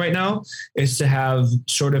plan right now is to have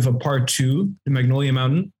sort of a part 2, the Magnolia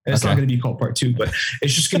Mountain. It's not going to be called part 2, but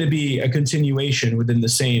it's just going to be a continuation within the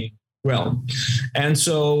same realm. And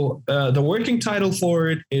so the working title for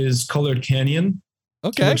it is Colored Canyon,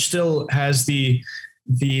 which still has the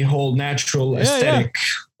whole natural aesthetic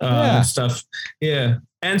stuff. Yeah.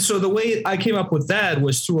 And so the way I came up with that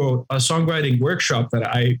was through a songwriting workshop that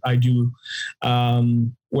I do,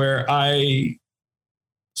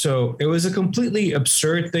 so it was a completely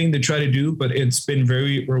absurd thing to try to do, but it's been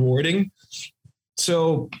very rewarding.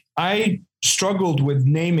 So I struggled with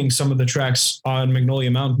naming some of the tracks on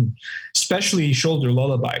Magnolia Mountain, especially Shoulder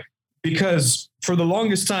Lullaby, because for the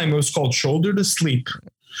longest time it was called Shoulder to Sleep.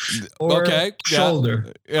 Or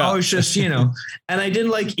Shoulder. Yeah. I was just, and I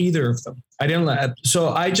didn't like either of them.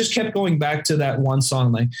 So I just kept going back to that one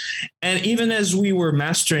song. And even as we were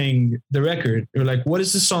mastering the record, they were like, what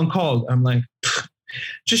is this song called? I'm like,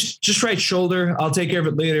 just write Shoulder. I'll take care of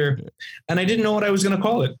it later. And I didn't know what I was going to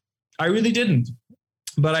call it. I really didn't.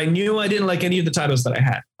 But I knew I didn't like any of the titles that I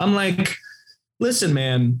had. I'm like, listen,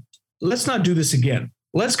 man, let's not do this again.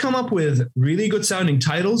 Let's come up with really good sounding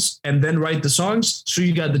titles and then write the songs. So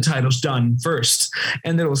you got the titles done first,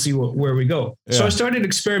 and then we'll see where we go. Yeah. So I started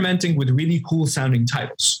experimenting with really cool sounding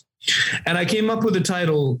titles, and I came up with the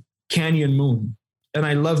title Canyon Moon, and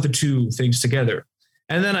I love the two things together.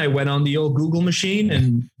 And then I went on the old Google machine,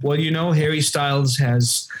 and Harry Styles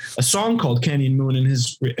has a song called Canyon Moon in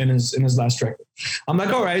his last record. I'm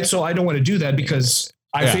like, all right, so I don't want to do that because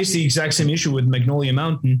I faced the exact same issue with Magnolia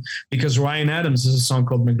Mountain because Ryan Adams has a song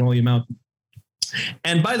called Magnolia Mountain.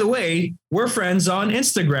 And by the way, we're friends on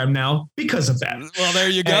Instagram now because of that. Well, there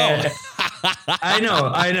you go. I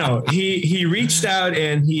know. He reached out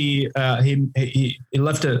and he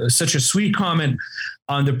left such a sweet comment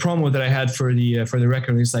on the promo that I had for the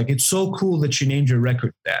record. He's like, "It's so cool that you named your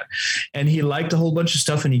record that," and he liked a whole bunch of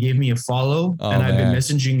stuff and he gave me a follow. And I've been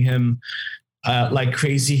messaging him like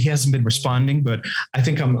crazy. He hasn't been responding, but I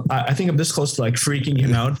think I'm this close to like freaking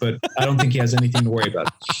him out, but I don't think he has anything to worry about.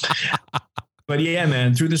 But yeah,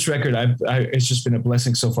 man, through this record, it's just been a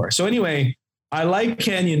blessing so far. So anyway, I like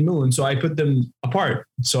Canyon Moon, so I put them apart.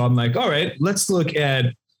 So I'm like, all right, let's look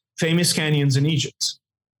at famous canyons in Egypt.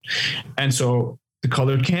 And so the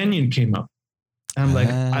Colored Canyon came up. And I'm like,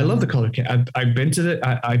 I love the Colored Canyon. I've been to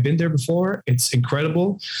I've been there before. It's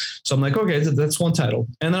incredible. So I'm like, okay, that's one title.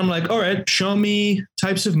 And I'm like, all right, show me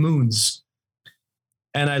types of moons.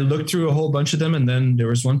 And I looked through a whole bunch of them, and then there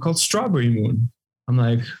was one called Strawberry Moon. I'm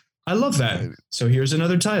like, I love that. So here's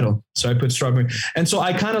another title. So I put Strawberry. And so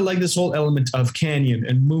I kind of like this whole element of canyon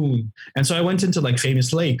and moon. And so I went into like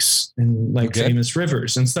famous lakes and like famous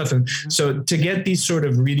rivers and stuff. And so to get these sort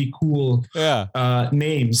of really cool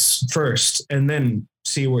names first and then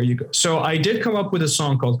see where you go. So I did come up with a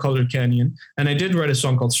song called Colored Canyon, and I did write a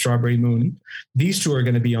song called Strawberry Moon. These two are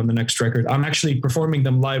going to be on the next record. I'm actually performing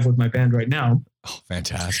them live with my band right now. Oh,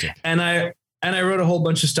 fantastic. And I wrote a whole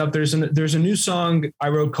bunch of stuff. There's a new song I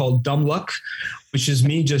wrote called Dumb Luck, which is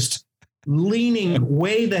me just leaning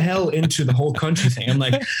way the hell into the whole country thing. I'm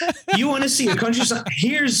like, you want to see a country song?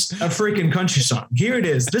 Here's a freaking country song. Here it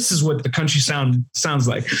is. This is what the country sounds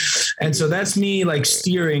like. And so that's me like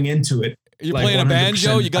steering into it. You're like playing 100%. A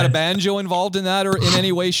banjo? You got a banjo involved in that or in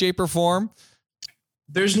any way, shape, or form?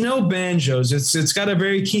 There's no banjos. It's got a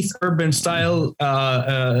very Keith Urban style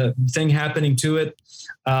thing happening to it.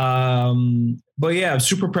 But yeah, I'm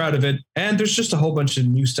super proud of it. And there's just a whole bunch of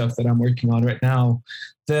new stuff that I'm working on right now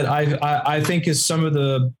that I think is some of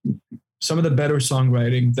the better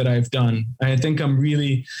songwriting that I've done. I think I'm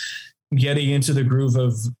really getting into the groove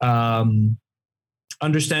of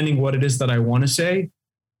understanding what it is that I want to say,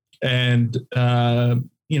 and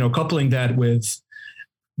coupling that with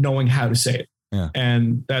knowing how to say it. Yeah.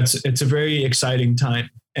 And it's a very exciting time.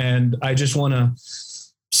 And I just want to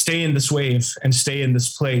stay in this wave and stay in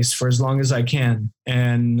this place for as long as I can.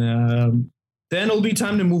 And then it'll be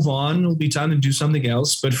time to move on. It'll be time to do something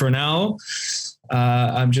else. But for now,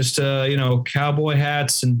 I'm just, cowboy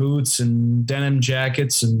hats and boots and denim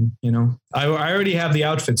jackets. And, I already have the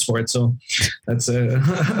outfits for it. So that's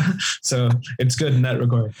so it's good in that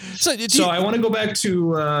regard. So I want to go back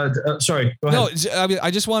to, sorry, go ahead. No, I mean, I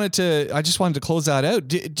just wanted to close that out.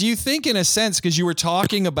 Do you think in a sense, because you were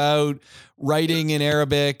talking about writing in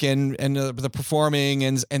Arabic and the performing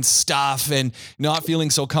and stuff and not feeling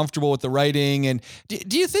so comfortable with the writing. And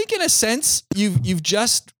do you think in a sense you've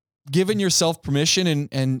just given yourself permission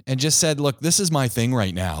and just said, look, this is my thing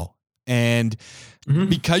right now. And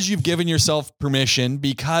because you've given yourself permission,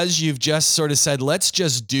 because you've just sort of said, let's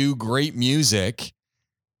just do great music,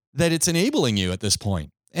 that it's enabling you at this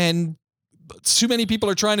point. And too many people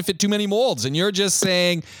are trying to fit too many molds, and you're just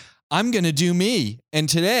saying, I'm going to do me. And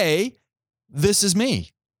today, this is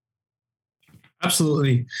me.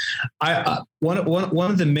 Absolutely. One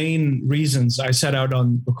of the main reasons I set out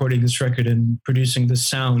on recording this record and producing this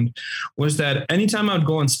sound was that anytime I would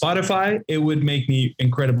go on Spotify, it would make me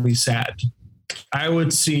incredibly sad. I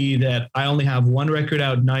would see that I only have one record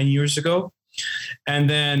out 9 years ago. And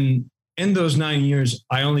then in those 9 years,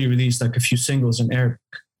 I only released like a few singles in Arabic.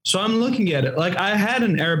 So I'm looking at it like I had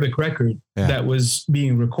an Arabic record that was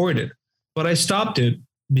being recorded, but I stopped it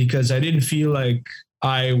because I didn't feel like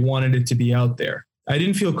I wanted it to be out there. I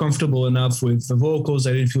didn't feel comfortable enough with the vocals.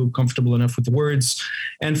 I didn't feel comfortable enough with the words.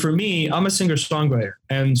 And for me, I'm a singer-songwriter.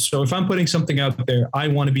 And so if I'm putting something out there, I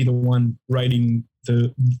want to be the one writing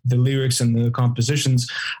the lyrics and the compositions.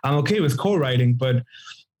 I'm okay with co-writing, but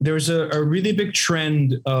there's a really big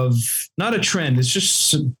trend of, not a trend, it's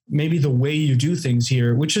just maybe the way you do things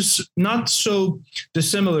here, which is not so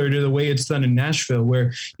dissimilar to the way it's done in Nashville,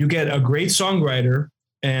 where you get a great songwriter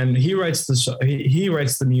and he writes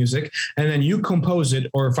the music, and then you compose it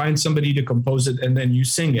or find somebody to compose it, and then you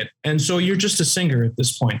sing it. And so you're just a singer at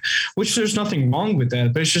this point, which there's nothing wrong with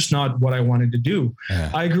that, but it's just not what I wanted to do.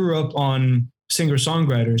 Yeah. I grew up on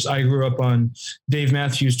singer-songwriters. I grew up on Dave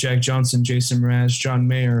Matthews, Jack Johnson, Jason Mraz, John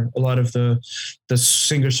Mayer, a lot of the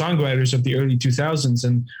singer-songwriters of the early 2000s.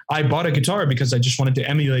 And I bought a guitar because I just wanted to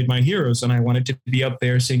emulate my heroes, and I wanted to be up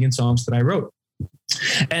there singing songs that I wrote.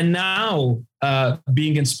 And now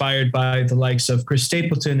being inspired by the likes of Chris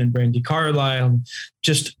Stapleton and Brandi Carlile,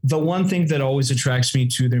 just the one thing that always attracts me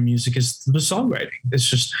to their music is the songwriting. It's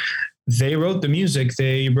just, they wrote the music,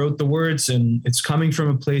 they wrote the words, and it's coming from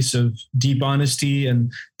a place of deep honesty.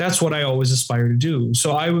 And that's what I always aspire to do.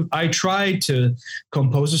 So I tried to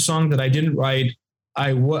compose a song that I didn't write.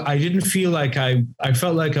 I didn't feel like I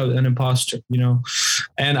felt like an imposter,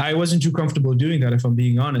 and I wasn't too comfortable doing that, if I'm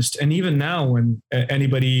being honest. And even now, when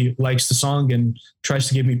anybody likes the song and tries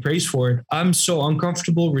to give me praise for it, I'm so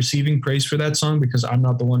uncomfortable receiving praise for that song because I'm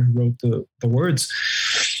not the one who wrote the words.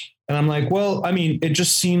 And I'm like, well, I mean, it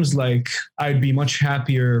just seems like I'd be much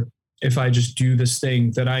happier if I just do this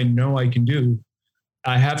thing that I know I can do,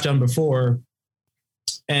 I have done before,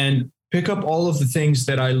 and pick up all of the things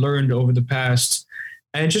that I learned over the past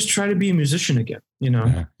and just try to be a musician again,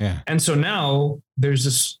 Yeah. And so now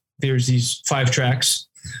there's these 5 tracks,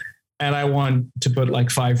 and I want to put like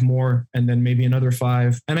 5 more and then maybe another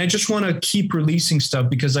 5. And I just want to keep releasing stuff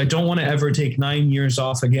because I don't want to ever take 9 years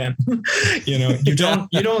off again. You don't,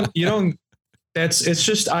 it's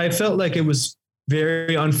just, I felt like it was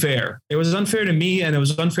very unfair. It was unfair to me, and it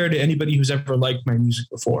was unfair to anybody who's ever liked my music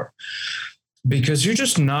before, because you're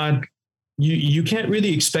just not, you can't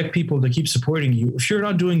really expect people to keep supporting you if you're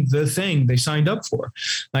not doing the thing they signed up for.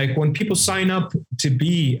 Like when people sign up to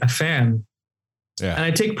be a fan, yeah. And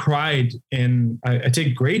I take I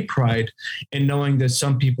take great pride in knowing that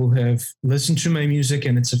some people have listened to my music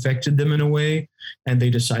and it's affected them in a way, and they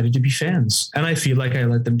decided to be fans. And I feel like I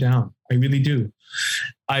let them down. I really do.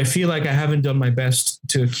 I feel like I haven't done my best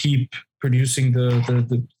to keep producing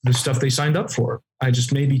the stuff they signed up for. I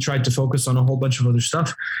just maybe tried to focus on a whole bunch of other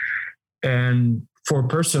stuff. And for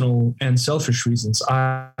personal and selfish reasons,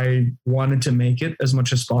 I wanted to make it as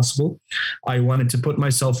much as possible. I wanted to put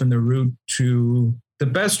myself in the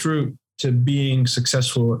best route to being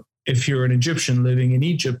successful. If you're an Egyptian living in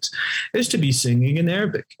Egypt, is to be singing in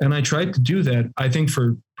Arabic. And I tried to do that, I think,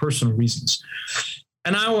 for personal reasons.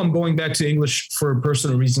 And now I'm going back to English for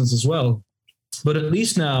personal reasons as well. But at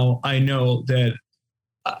least now I know that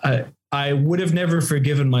I would have never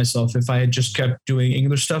forgiven myself if I had just kept doing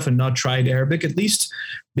English stuff and not tried Arabic, at least,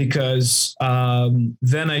 because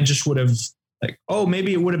then I just would have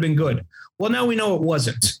maybe it would have been good. Well, now we know it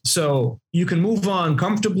wasn't. So you can move on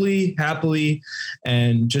comfortably, happily,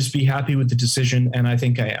 and just be happy with the decision. And I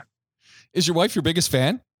think I am. Is your wife your biggest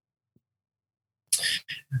fan?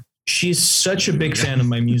 She's such a big fan of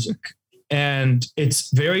my music. And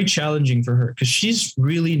it's very challenging for her because she's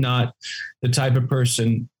really not the type of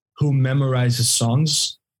person who memorizes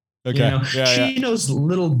songs. Okay. She knows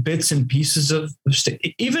little bits and pieces of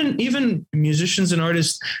even musicians and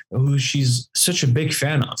artists who she's such a big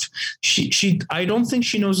fan of. I don't think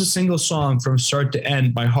she knows a single song from start to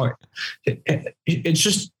end by heart. It's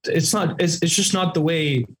just not the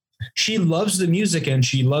way. She loves the music and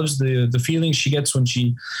she loves the feelings she gets when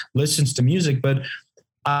she listens to music, but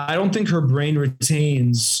I don't think her brain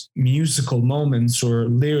retains musical moments or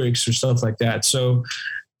lyrics or stuff like that. So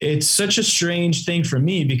it's such a strange thing for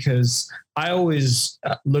me because I always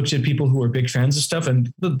looked at people who are big fans of stuff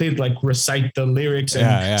and they'd like recite the lyrics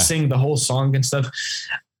and sing the whole song and stuff.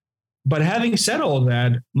 But having said all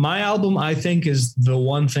that, my album, I think, is the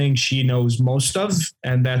one thing she knows most of.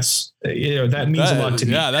 And that's, that means a lot to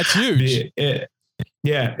me. Yeah, that's huge.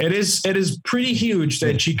 It is pretty huge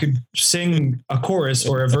that she could sing a chorus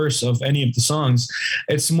or a verse of any of the songs.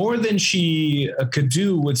 It's more than she could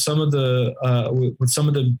do with some of the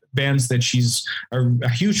bands that she's a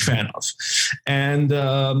huge fan of.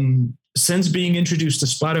 And since being introduced to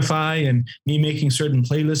Spotify and me making certain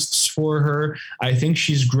playlists for her, I think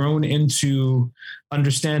she's grown into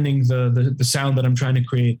understanding the sound that I'm trying to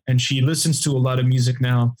create. And she listens to a lot of music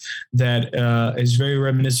now that is very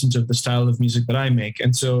reminiscent of the style of music that I make.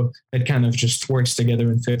 And so it kind of just works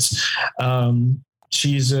together and fits.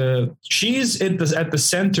 She's at the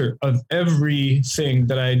center of everything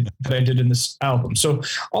that I did in this album. So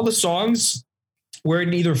all the songs were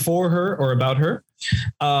either for her or about her,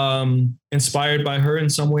 inspired by her in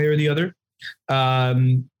some way or the other.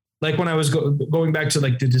 Like when I was going back to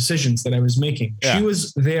like the decisions that I was making, she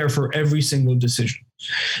was there for every single decision.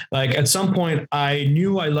 Like at some point I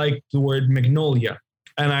knew I liked the word Magnolia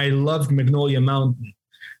and I loved Magnolia Mountain.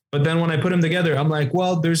 But then when I put them together, I'm like,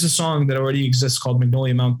 well, there's a song that already exists called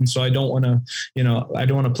Magnolia Mountain. So I don't want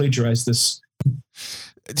to plagiarize this.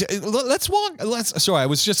 Sorry, I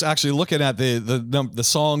was just actually looking at the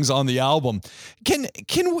songs on the album. Can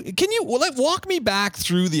you walk me back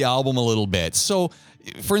through the album a little bit? So,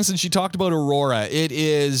 for instance, you talked about Aurora.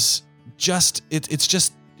 There's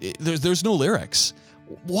no lyrics.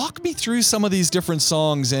 Walk me through some of these different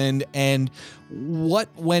songs and what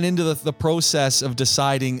went into the process of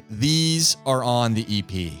deciding these are on the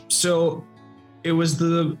EP. So it was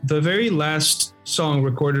the very last song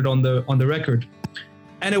recorded on the record,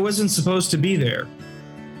 and it wasn't supposed to be there.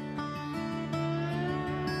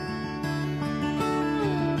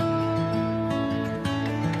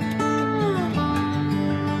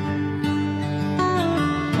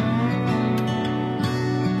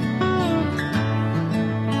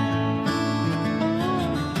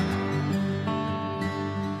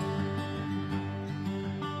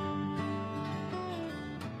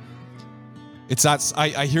 It's that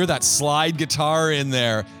I hear that slide guitar in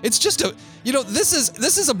there. It's just a, this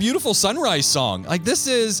is a beautiful sunrise song. Like, this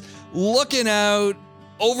is looking out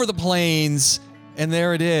over the plains, and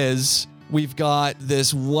there it is. We've got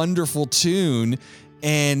this wonderful tune,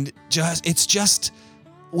 and it's just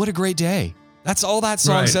what a great day. That's all that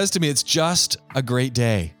song says to me. It's just a great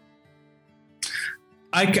day.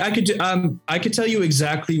 I could tell you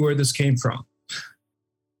exactly where this came from.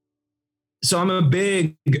 So I'm a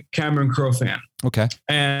big Cameron Crowe fan. Okay.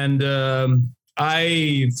 And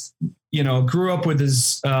I, grew up with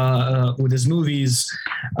his movies.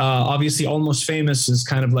 Obviously, Almost Famous is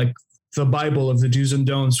kind of like the Bible of the do's and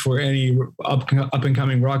don'ts for any up and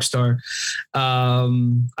coming rock star. I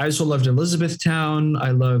also loved Elizabethtown. I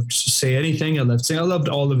loved Say Anything. I loved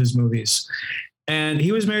all of his movies. And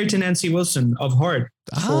he was married to Nancy Wilson of Heart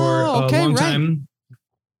for a long time.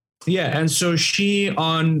 Yeah, and so she,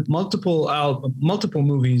 on multiple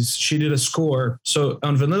movies, she did a score. So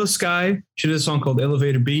on Vanilla Sky, she did a song called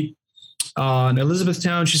Elevator Beat. On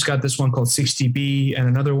Elizabethtown, she's got this one called 60B, and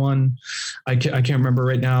another one I can't remember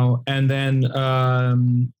right now. And then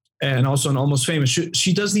and also on Almost Famous,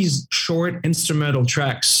 she does these short instrumental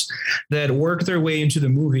tracks that work their way into the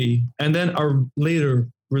movie and then are later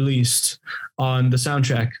released on the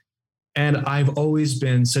soundtrack. And I've always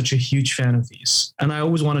been such a huge fan of these, and I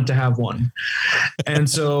always wanted to have one. And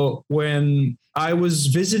so when I was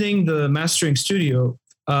visiting the mastering studio,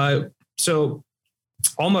 so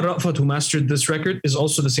Omar Rafat, who mastered this record, is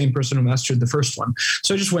also the same person who mastered the first one.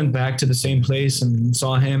 So I just went back to the same place and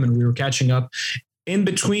saw him, and we were catching up. In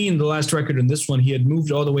between the last record and this one, he had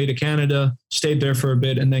moved all the way to Canada, stayed there for a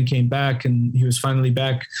bit, and then came back, and he was finally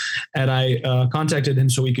back. And I contacted him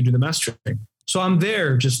so we could do the mastering. So I'm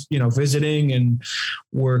there just, visiting, and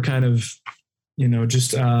we're kind of,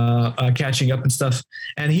 just catching up and stuff.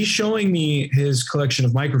 And he's showing me his collection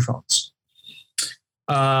of microphones.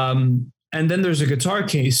 And then there's a guitar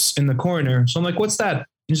case in the corner. So I'm like, what's that?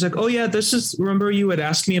 He's like, oh yeah, remember you had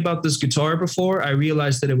asked me about this guitar before? I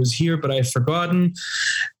realized that it was here, but I had forgotten.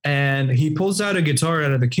 And he pulls out a guitar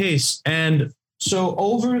out of the case. And so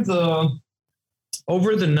over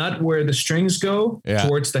the nut where the strings go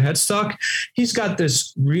towards the headstock, he's got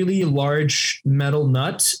this really large metal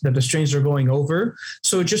nut that the strings are going over.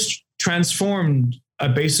 So it just transformed a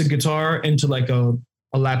basic guitar into like a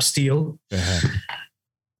lap steel. Uh-huh.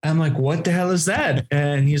 I'm like, what the hell is that?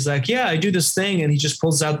 And he's like, yeah, I do this thing. And he just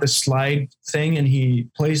pulls out this slide thing and he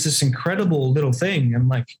plays this incredible little thing. I'm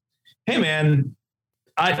like, hey man,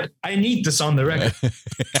 I need this on the record.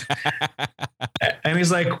 And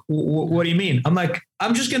he's like, what do you mean? I'm like,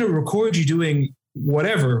 I'm just going to record you doing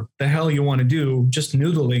whatever the hell you want to do, just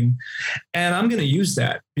noodling. And I'm going to use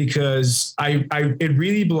that because it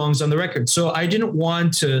really belongs on the record. So I didn't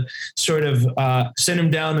want to sort of sit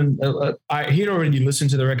him down and he'd already listened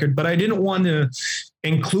to the record, but I didn't want to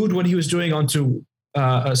include what he was doing onto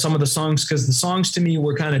some of the songs, because the songs to me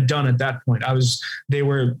were kind of done at that point. They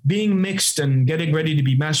were being mixed and getting ready to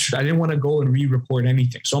be mastered. I didn't want to go and re-record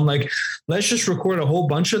anything. So I'm like, let's just record a whole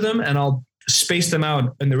bunch of them and I'll space them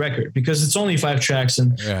out in the record because it's only 5 tracks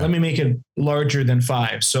and let me make it larger than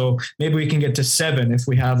 5. So maybe we can get to 7 if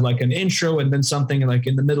we have like an intro and then something like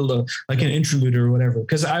in the middle of like an interlude or whatever.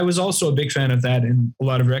 Because I was also a big fan of that in a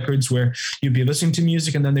lot of records where you'd be listening to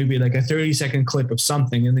music and then there'd be like a 30-second clip of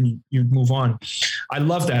something and then you'd move on. I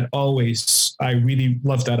love that always. I really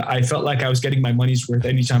love that. I felt like I was getting my money's worth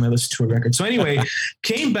anytime I listened to a record. So anyway,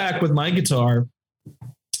 came back with my guitar.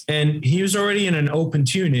 And he was already in an open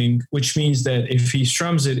tuning, which means that if he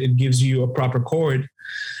strums it, it gives you a proper chord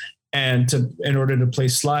in order to play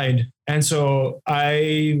slide. And so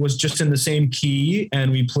I was just in the same key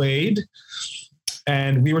and we played,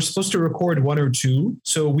 and we were supposed to record 1 or 2.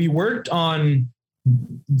 So we worked on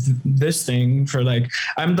this thing for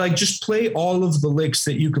I'm like, just play all of the licks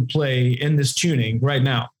that you could play in this tuning right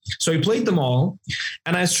now. So he played them all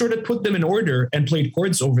and I sort of put them in order and played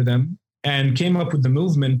chords over them, and came up with the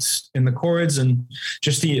movement in the chords and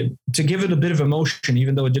just to give it a bit of emotion,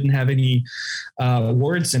 even though it didn't have any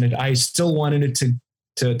words in it. I still wanted it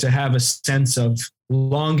to have a sense of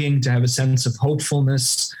longing, to have a sense of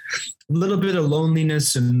hopefulness, little bit of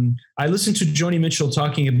loneliness. And I listened to Joni Mitchell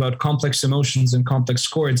talking about complex emotions and complex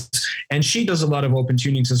chords, and she does a lot of open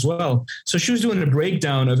tunings as well. So she was doing a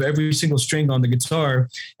breakdown of every single string on the guitar,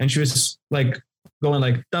 and she was like going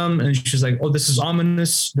like thumb, and she's like, oh, this is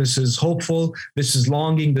ominous, this is hopeful, this is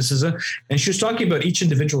longing, this is and she was talking about each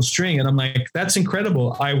individual string, and I'm like, that's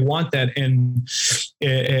incredible. I want that in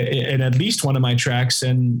at least one of my tracks,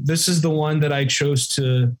 and this is the one that I chose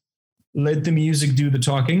to let the music do the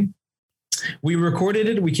talking. We recorded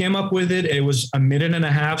it, we came up with it. It was a minute and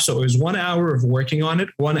a half, so it was 1 hour of working on it,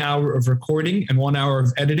 1 hour of recording, and 1 hour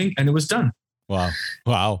of editing, and it was done.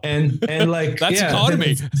 Wow. And like that's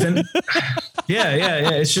economy.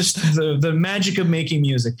 Yeah. It's just the magic of making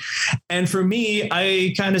music. And for me,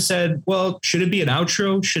 I kind of said, well, should it be an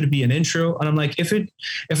outro? Should it be an intro? And I'm like, if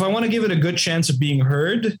I want to give it a good chance of being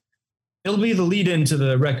heard, it'll be the lead into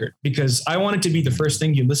the record, because I want it to be the first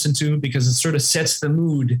thing you listen to, because it sort of sets the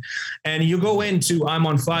mood. And you go into I'm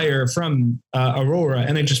on Fire from Aurora,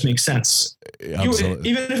 and it just makes sense. Even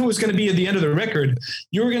if it was going to be at the end of the record,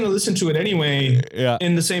 you were going to listen to it anyway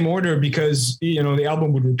in the same order, because, you know, the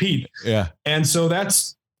album would repeat. Yeah. And so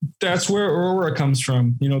that's where Aurora comes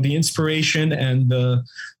from, you know, the inspiration and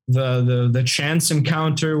the chance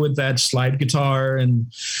encounter with that slide guitar. And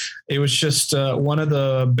it was just one of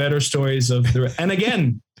the better stories of and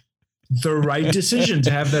again, the right decision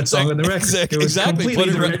to have that song on the record. It was exactly.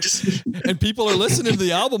 completely the right decision. And people are listening to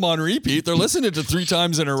the album on repeat. They're listening to it 3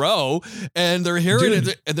 times in a row, and they're hearing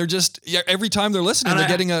it, and they're just, every time they're listening, they're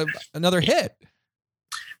getting another hit.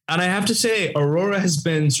 And I have to say, Aurora has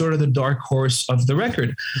been sort of the dark horse of the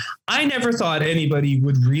record. I never thought anybody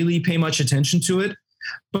would really pay much attention to it,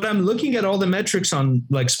 but I'm looking at all the metrics on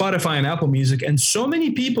like Spotify and Apple Music, and so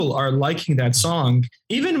many people are liking that song,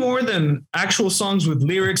 even more than actual songs with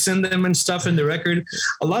lyrics in them and stuff in the record.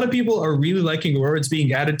 A lot of people are really liking Aurora. It's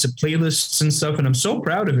being added to playlists and stuff, and I'm so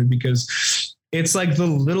proud of it, because it's like the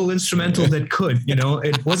little instrumental that could, you know,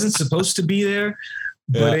 it wasn't supposed to be there,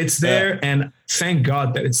 but it's there. And thank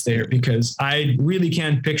God that it's there, because I really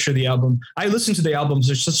can't picture the album. I listened to the albums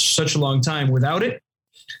for such a long time without it.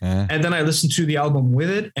 And then I listened to the album with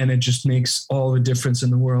it, and it just makes all the difference in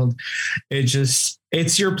the world.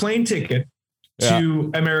 It's your plane ticket to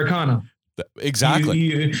Americana. Exactly.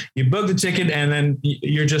 You book the ticket, and then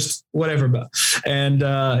you're just whatever. And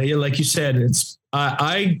like you said,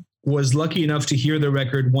 I was lucky enough to hear the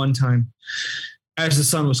record one time as the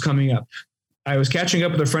sun was coming up. I was catching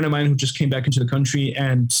up with a friend of mine who just came back into the country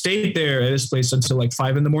and stayed there at this place until like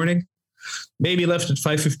 5 a.m. Maybe left at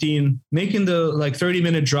 5:15, making the like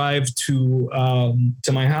 30-minute drive to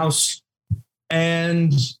my house.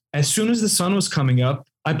 And as soon as the sun was coming up,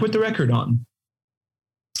 I put the record on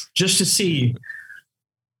just to see.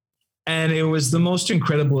 And it was the most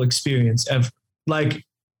incredible experience ever. Like,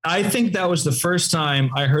 I think that was the first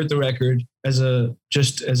time I heard the record as a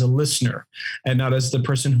listener, and not as the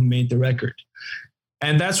person who made the record.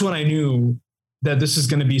 And that's when I knew that this is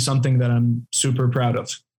going to be something that I'm super proud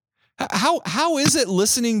of. How is it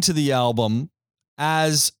listening to the album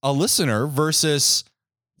as a listener versus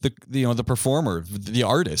the performer, the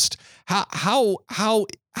artist? How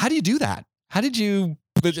do you do that?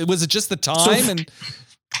 Was it just the time?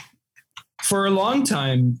 For a long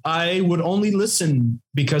time, I would only listen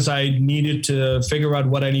because I needed to figure out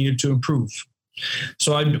what I needed to improve.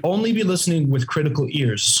 So I'd only be listening with critical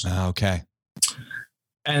ears. Okay.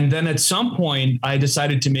 And then at some point, I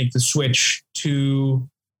decided to make the switch to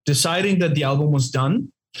deciding that the album was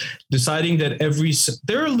done, deciding that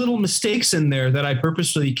there are little mistakes in there that I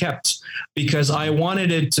purposefully kept, because I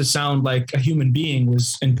wanted it to sound like a human being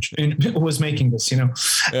was making this, you know.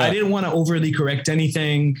 Yeah. I didn't want to overly correct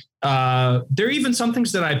anything. There are even some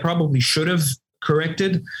things that I probably should have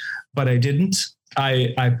corrected, but I didn't.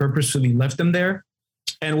 I purposefully left them there.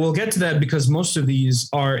 And we'll get to that, because most of these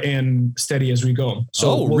are in Steady As We Go.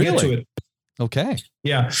 So we'll get to it. Okay.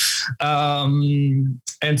 Yeah.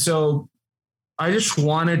 And so I just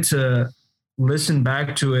wanted to listen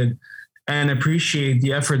back to it and appreciate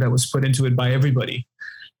the effort that was put into it by everybody.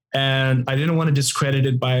 And I didn't want to discredit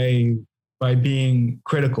it by being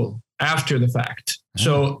critical after the fact.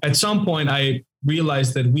 So at some point I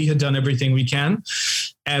realized that we had done everything we can,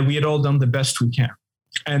 and we had all done the best we can.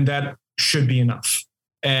 And that should be enough.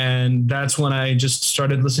 And that's when I just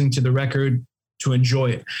started listening to the record to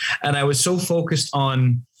enjoy it. And I was so focused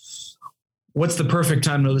on what's the perfect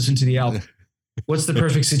time to listen to the album? What's the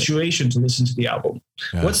perfect situation to listen to the album?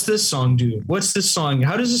 Yeah. What's this song do? What's this song?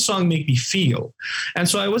 How does this song make me feel? And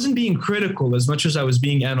so I wasn't being critical as much as I was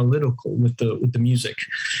being analytical with the music.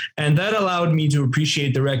 And that allowed me to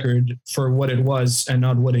appreciate the record for what it was and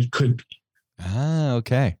not what it could be. Ah,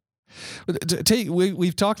 okay.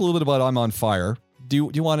 We've talked a little bit about I'm on Fire.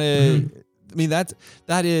 Do you want to? I mean, that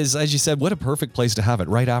is, as you said, what a perfect place to have it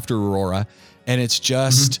right after Aurora, and it's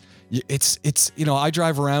just it's I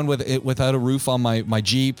drive around with it without a roof on my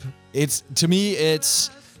Jeep. To me it's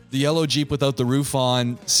the yellow Jeep without the roof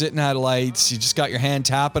on, sitting at lights. You just got your hand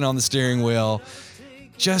tapping on the steering wheel.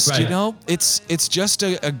 Just it's just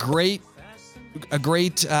a great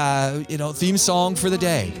theme song for the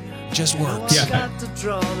day. Just works. Yeah. Got to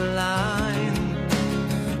draw the line.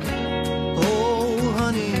 Oh,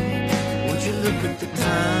 honey, would you look at the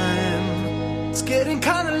time? It's getting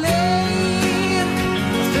kind of late.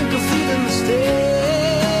 I think I feel a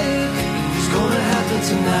mistake. It's gonna happen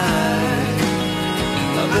tonight.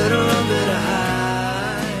 I better run, better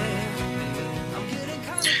hide. I'm getting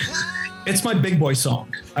kind of. It's my big boy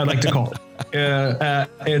song, I like to call it.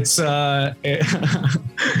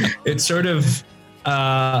 It's sort of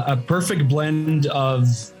a perfect blend of.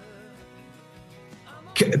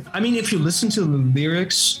 I mean, if you listen to the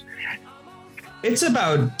lyrics, it's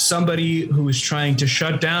about somebody who is trying to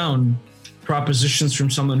shut down propositions from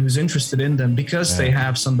someone who's interested in them because they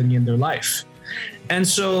have somebody in their life. And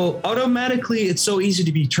so automatically it's so easy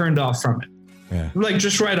to be turned off from it. Yeah. Like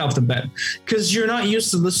just right off the bat, because you're not used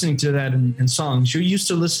to listening to that in songs. You're used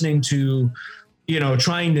to listening to,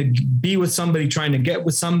 trying to be with somebody, trying to get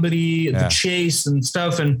with somebody, the chase and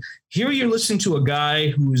stuff. And here you're listening to a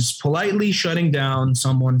guy who's politely shutting down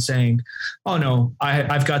someone saying, oh no,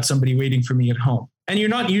 I've got somebody waiting for me at home. And you're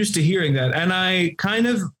not used to hearing that. And I kind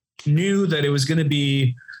of knew that it was going to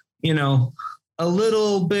be, a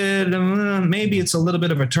little bit, maybe it's a little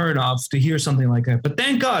bit of a turnoff to hear something like that. But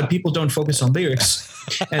thank God people don't focus on lyrics.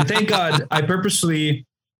 And thank God I purposely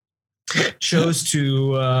chose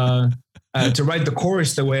to write the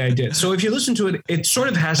chorus the way I did. So if you listen to it, it sort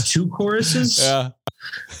of has two choruses. Yeah.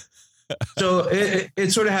 So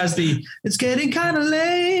it sort of has it's getting kind of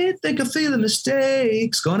late, think I feel a mistake,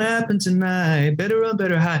 it's gonna happen tonight, better run,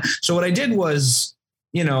 better hide. So what I did was,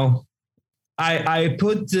 I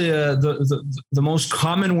put the most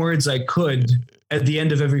common words I could at the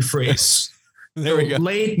end of every phrase. There we go.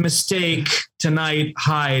 Late, mistake, tonight,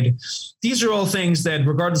 hide. These are all things that,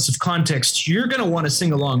 regardless of context, you're going to want to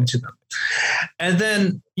sing along to them. And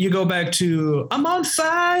then you go back to, I'm on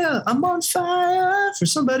fire for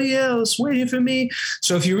somebody else waiting for me.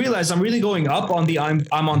 So if you realize I'm really going up on the I'm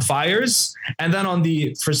on fires, and then on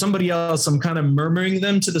the for somebody else, I'm kind of murmuring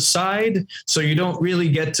them to the side. So you don't really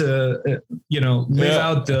get to, live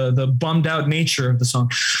out the bummed out nature of the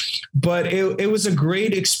song. But it was a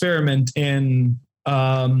great experiment in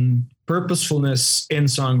purposefulness in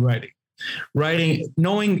songwriting.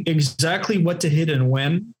 Knowing exactly what to hit and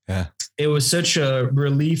when. Yeah. It was such a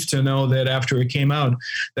relief to know that after it came out,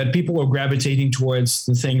 that people were gravitating towards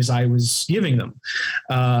the things I was giving them,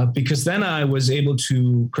 because then I was able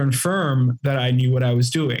to confirm that I knew what I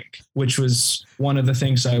was doing, which was one of the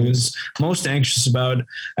things I was most anxious about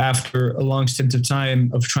after a long stint of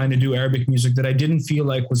time of trying to do Arabic music that I didn't feel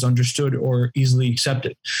like was understood or easily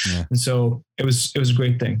accepted. Yeah. And so it was a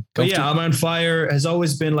great thing. But yeah, I'm on Fire has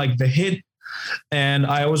always been like the hit. And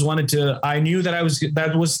I always I knew that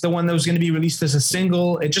that was the one that was going to be released as a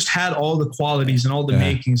single. It just had all the qualities and all the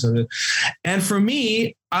makings of it. And for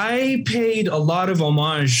me, I paid a lot of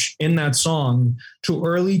homage in that song to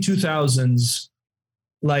early 2000s,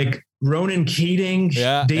 like Ronan Keating,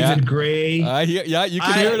 David Gray. You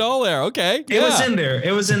can hear it all there. Okay. It was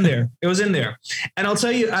in there. And I'll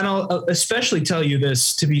tell you, and I'll especially tell you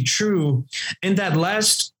this to be true, in that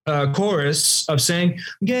last chorus of saying,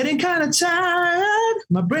 I'm getting kind of tired,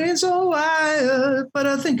 my brain's all wired, but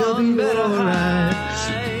I think I'll be all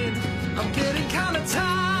right. I'm getting kind of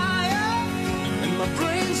tired, and my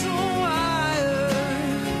brain's all wired,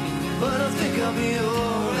 but I think I'll be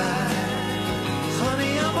all right.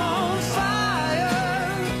 Honey, I'm on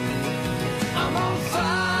fire. I'm on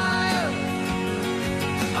fire.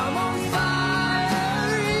 I'm on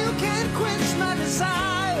fire. You can't quench my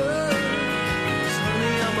desire.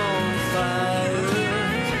 Honey, I'm on fire.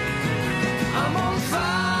 I'm on fire.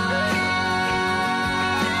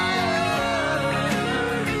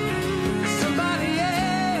 Somebody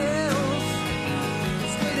else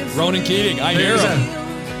is waiting for Ronan Keating, I hear him.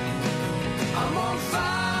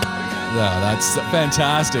 Yeah, that's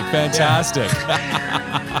fantastic.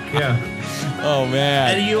 Yeah. Oh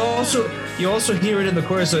man. And you also hear it in the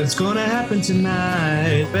chorus. So it's gonna happen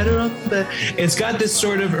tonight. Better up there. It's got this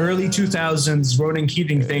sort of early 2000s Ronan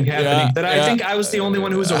Keating thing happening that I think I was the only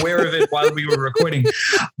one who was aware of it while we were recording.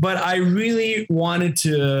 But I really wanted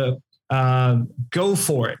to go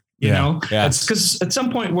for it. You know, it's because at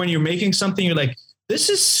some point when you're making something, you're like,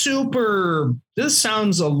 this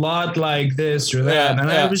sounds a lot like this or that. And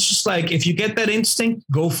I was just like, if you get that instinct,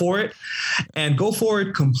 go for it, and go for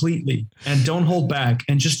it completely, and don't hold back,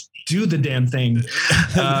 and just do the damn thing.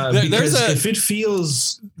 Because if it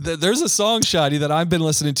feels... There's a song, Shadi, that I've been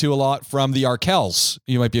listening to a lot from the Arkells.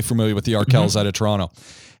 You might be familiar with the Arkells out of Toronto.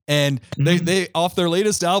 And they off their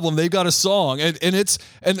latest album, they've got a song, and it's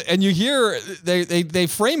and you hear they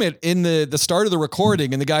frame it in the start of the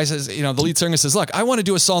recording, and the guy says, the lead singer says, look, I want to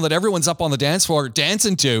do a song that everyone's up on the dance floor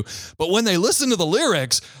dancing to, but when they listen to the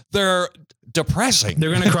lyrics, they're depressing.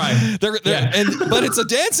 They're gonna cry. But it's a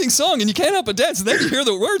dancing song, and you can't help but dance. And then you hear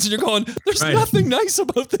the words, and you're going, "There's nothing nice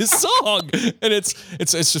about this song," and it's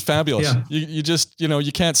just fabulous. Yeah. You just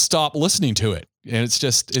you can't stop listening to it, and it's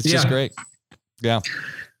just great. Yeah.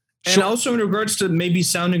 And also in regards to maybe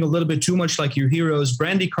sounding a little bit too much like your heroes,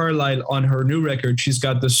 Brandi Carlile on her new record, she's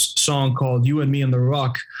got this song called "You and Me and the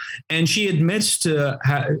Rock," and she admits to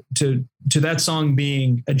that song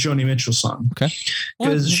being a Joni Mitchell song. Okay,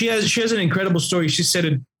 because she has an incredible story. She said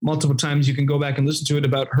it multiple times. You can go back and listen to it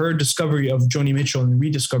about her discovery of Joni Mitchell and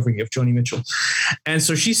rediscovery of Joni Mitchell. And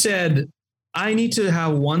so she said, I need to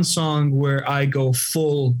have one song where I go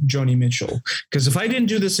full Joni Mitchell, because if I didn't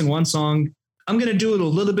do this in one song, I'm going to do it a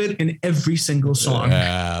little bit in every single song.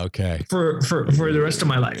 Okay. For the rest of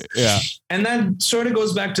my life. Yeah. And that sort of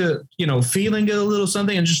goes back to, feeling a little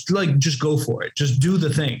something and just go for it. Just do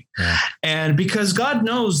the thing. Yeah. And because God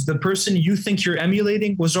knows the person you think you're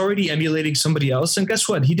emulating was already emulating somebody else. And guess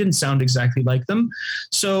what? He didn't sound exactly like them.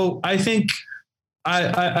 So I think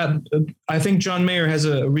I think John Mayer has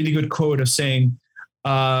a really good quote of saying,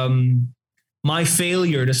 my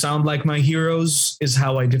failure to sound like my heroes is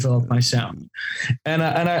how I develop my sound. And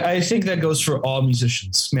I think that goes for all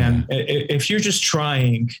musicians, man. Yeah. If you're just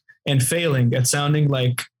trying and failing at sounding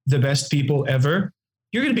like the best people ever,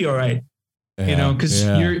 you're going to be all right. Because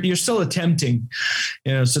you're still attempting,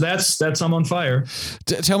 so that's I'm on fire.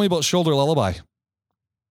 Tell me about Shoulder Lullaby.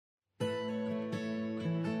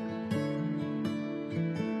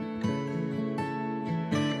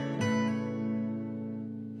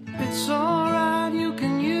 It's all right, you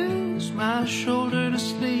can use my shoulder to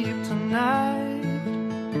sleep tonight.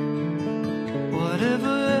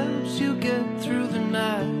 Whatever else you get through the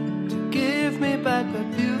night, to give me back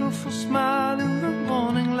that beautiful smile in the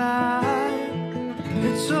morning light.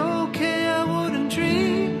 It's okay, I wouldn't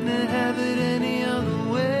dream to have it any other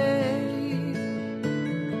way.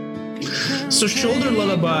 So Shoulder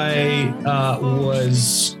Lullaby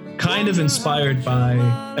was kind of inspired by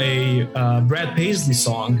a Brad Paisley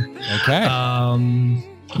song. Okay.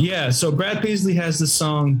 So Brad Paisley has this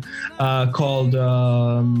song called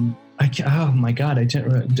I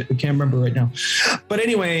can't remember right now. But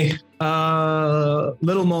anyway,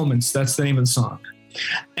 Little Moments, that's the name of the song.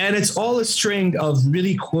 And it's all a string of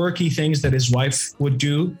really quirky things that his wife would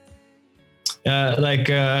do.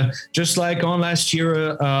 Just like last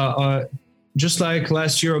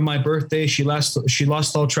year on my birthday, she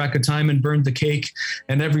lost all track of time and burned the cake,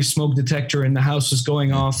 and every smoke detector in the house was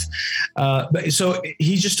going off. So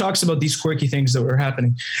he just talks about these quirky things that were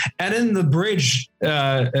happening. And in the bridge,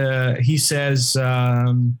 he says,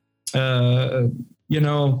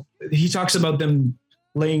 he talks about them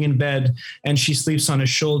laying in bed and she sleeps on his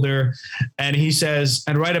shoulder, and he says,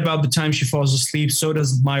 and right about the time she falls asleep, so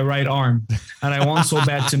does my right arm, and I want so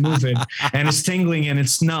bad to move it, and it's tingling and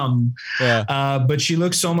it's numb, but she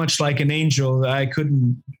looks so much like an angel that I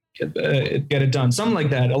couldn't get it done, something like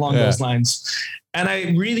that along those lines. And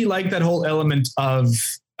I really like that whole element of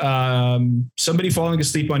somebody falling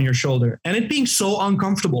asleep on your shoulder and it being so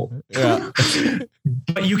uncomfortable,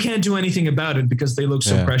 but you can't do anything about it because they look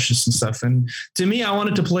so precious and stuff. And to me, I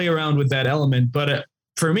wanted to play around with that element, but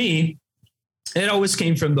for me, it always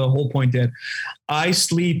came from the whole point that I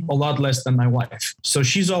sleep a lot less than my wife. So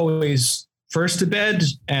she's always first to bed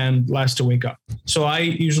and last to wake up. So I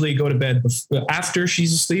usually go to bed after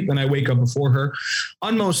she's asleep and I wake up before her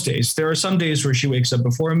on most days. There are some days where she wakes up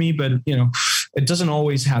before me, but it doesn't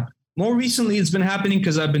always happen. More recently, it's been happening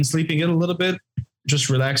because I've been sleeping in a little bit, just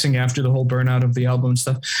relaxing after the whole burnout of the album and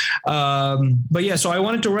stuff. So I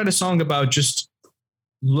wanted to write a song about just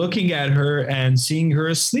looking at her and seeing her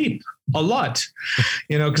asleep a lot,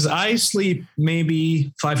 because I sleep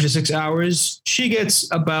maybe 5 to 6 hours. She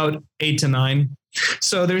gets about 8 to 9.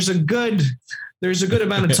 So there's a good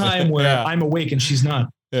amount of time where I'm awake and she's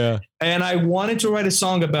not. Yeah. And I wanted to write a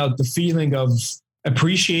song about the feeling of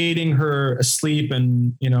appreciating her asleep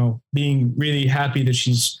and, being really happy that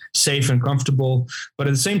she's safe and comfortable, but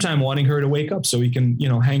at the same time wanting her to wake up so we can,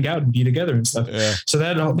 hang out and be together and stuff. Yeah. So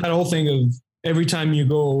that whole thing of every time you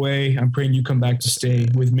go away, I'm praying you come back to stay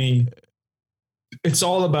with me. it's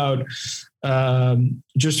all about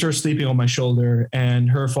just her sleeping on my shoulder and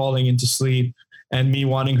her falling into sleep and me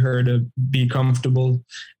wanting her to be comfortable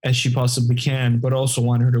as she possibly can, but also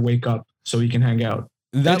want her to wake up so we can hang out.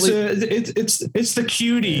 It's the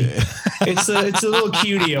cutie. It's a little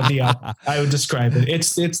cutie of the album. I would describe it.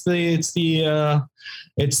 It's the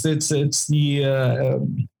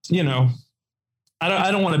you know,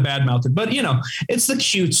 I don't want to badmouth it, but you know, it's the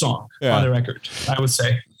cute song on the record, I would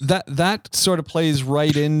say. That sort of plays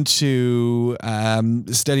right into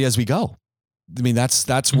Steady As We Go. I mean,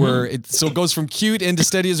 that's where it goes from cute into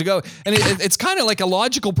Steady As We Go. And it's kind of like a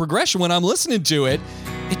logical progression when I'm listening to it.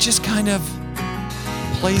 It just kind of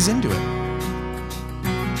plays into it.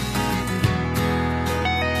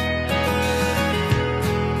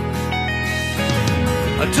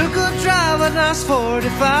 I took a drive at nice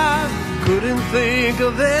 45. Couldn't think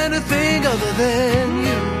of anything other than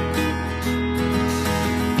you.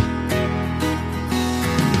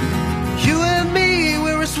 You and me,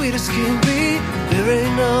 we're as sweet as can be. There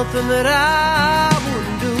ain't nothing that I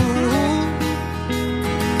wouldn't do.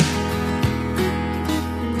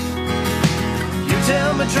 You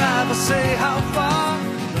tell me, drive, I say how far.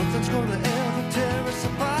 Nothing's gonna ever tear us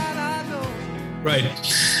apart, I know. Right.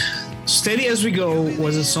 Steady As We Go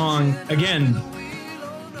was a song, again,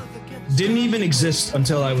 didn't even exist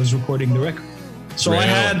until I was recording the record. So I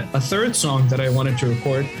had a third song that I wanted to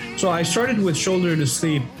record. So I started with Shoulder to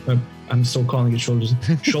Sleep. I'm still calling it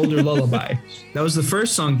Shoulder Lullaby. That was the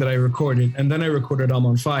first song that I recorded. And then I recorded I'm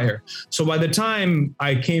on Fire. So by the time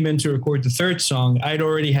I came in to record the third song, I'd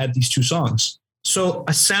already had these two songs. So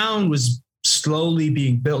a sound was slowly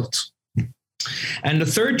being built. And the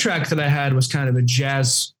third track that I had was kind of a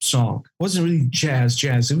jazz song. It wasn't really jazz.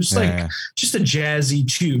 It was like just a jazzy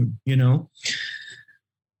tune, you know?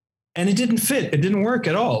 And it didn't fit. It didn't work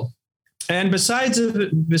at all. And besides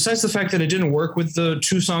the fact that it didn't work with the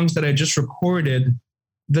two songs that I just recorded,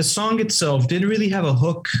 the song itself didn't really have a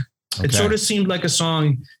hook. Okay. It sort of seemed like a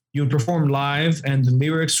song you would perform live, and the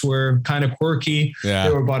lyrics were kind of quirky. Yeah.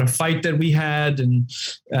 They were about a fight that we had and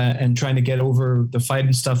trying to get over the fight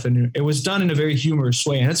and stuff. And it was done in a very humorous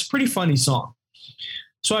way. And it's a pretty funny song.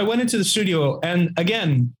 So I went into the studio, and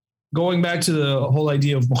again, going back to the whole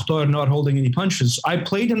idea of Mukhtar not holding any punches, I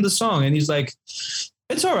played him the song and he's like,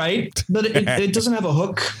 it's all right, but it doesn't have a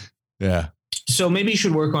hook. Yeah. So maybe you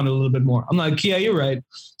should work on it a little bit more. I'm like, yeah, you're right.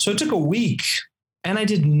 So it took a week and I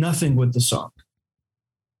did nothing with the song.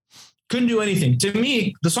 Couldn't do anything. To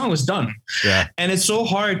me, the song was done. Yeah. And it's so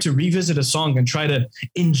hard to revisit a song and try to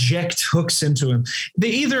inject hooks into him.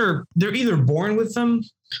 They're either born with them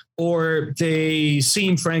or they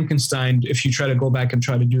seem Frankenstein if you try to go back and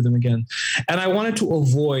try to do them again. And I wanted to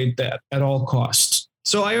avoid that at all costs.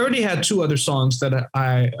 So I already had two other songs that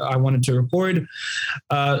I wanted to record.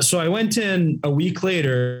 So I went in a week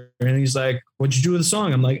later and he's like, what'd you do with the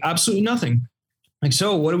song? I'm like, absolutely nothing. Like,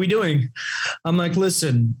 so what are we doing? I'm like,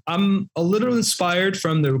 listen, I'm a little inspired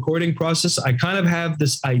from the recording process. I kind of have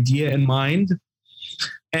this idea in mind.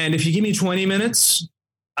 And if you give me 20 minutes,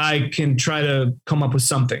 I can try to come up with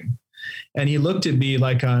something. And he looked at me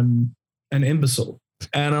like I'm an imbecile.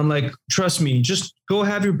 And I'm like, trust me, just go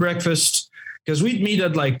have your breakfast. Because we'd meet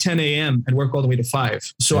at like 10 a.m. and work all the way to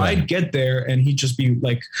 5. So I'd get there and he'd just be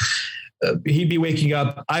like, he'd be waking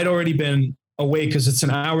up. I'd already been awake because it's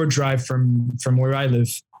an hour drive from where I live.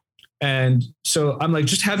 And so I'm like,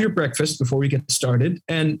 just have your breakfast before we get started.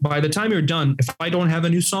 And by the time you're done, if I don't have a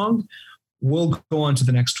new song, we'll go on to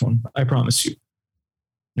the next one. I promise you.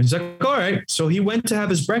 And he's like, all right. So he went to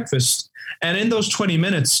have his breakfast. And in those 20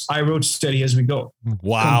 minutes, I wrote Steady As We Go.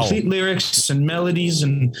 Wow. Complete lyrics and melodies.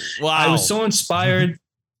 And I was so inspired.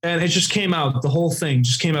 And it just came out. The whole thing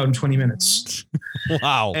just came out in 20 minutes.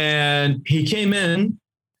 Wow. And he came in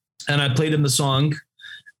and I played him the song.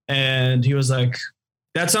 And he was like,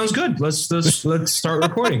 that sounds good. Let's start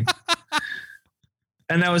recording.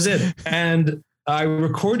 And that was it. And I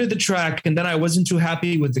recorded the track and then I wasn't too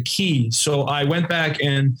happy with the key. So I went back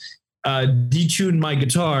and detuned my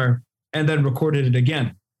guitar and then recorded it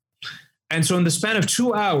again. And so in the span of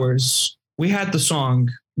 2 hours, we had the song,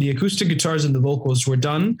 the acoustic guitars and the vocals were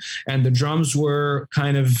done. And the drums were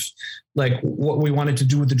kind of like what we wanted to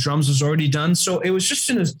do with the drums was already done. So it was just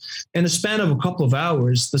in a span of a couple of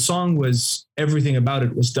hours, the song was, everything about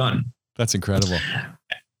it was done. That's incredible.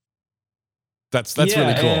 That's really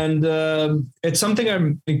cool. And it's something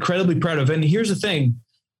I'm incredibly proud of. And here's the thing,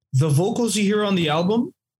 the vocals you hear on the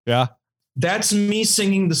album, that's me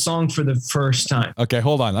singing the song for the first time. Okay,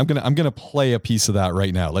 hold on. I'm gonna play a piece of that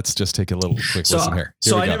right now. Let's just take a little quick listen here.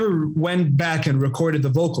 So I never went back and recorded the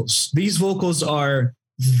vocals. These vocals are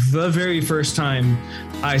the very first time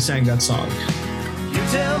I sang that song.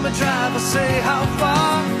 tell me drive, I say how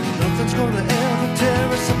far. Nothing's gonna ever tear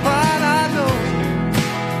us apart, I know.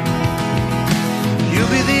 You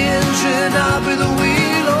be the engine, I'll be the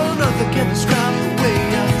wheel. Oh, nothing can describe the way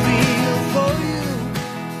I feel for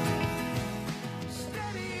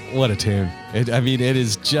you. What a tune. It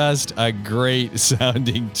is just a great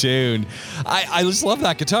sounding tune. I just love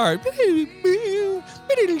that guitar.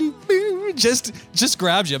 Just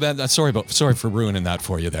grabs you. Man, sorry for ruining that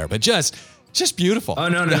for you there, but just beautiful. Oh,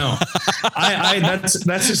 no.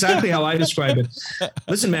 That's exactly how I describe it.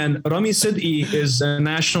 Listen, man, Rami Siddiqui is a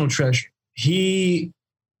national treasure. He,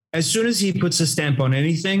 as soon as he puts a stamp on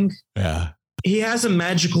anything, he has a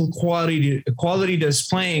magical quality to his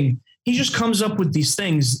playing. He just comes up with these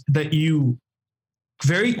things that you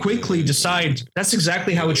very quickly decide that's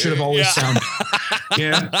exactly how it should have always sounded.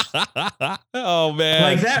 Yeah. Oh man.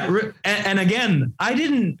 Like that. And again, I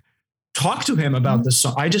didn't talk to him about this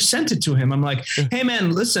song. I just sent it to him. I'm like, hey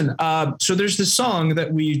man, listen, so there's this song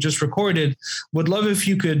that we just recorded. Would love if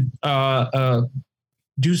you could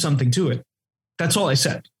do something to it. That's all I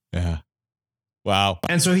said. Yeah. Wow.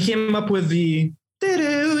 And so he came up with the and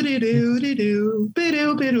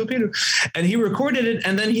he recorded it,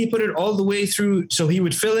 and then he put it all the way through. So he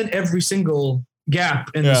would fill in every single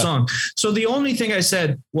gap in the song. So the only thing I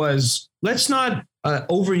said was, let's not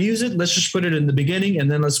overuse it. Let's just put it in the beginning,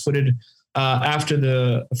 and then let's put it after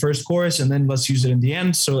the first chorus, and then let's use it in the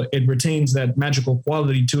end. So it retains that magical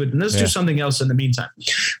quality to it. And let's do something else in the meantime.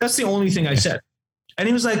 That's the only thing I said. And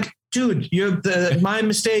he was like, dude, my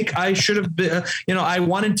mistake. I should have been, I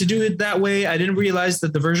wanted to do it that way. I didn't realize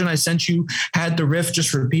that the version I sent you had the riff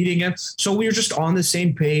just repeating it. So we were just on the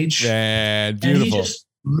same page. Man, beautiful. And he just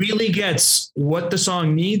really gets what the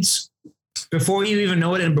song needs before you even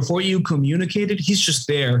know it. And before you communicate it, he's just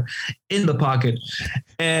there in the pocket.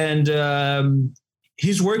 And,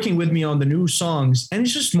 he's working with me on the new songs, and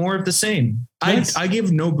it's just more of the same. Yes. I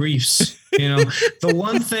give no briefs. The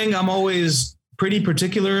one thing I'm always pretty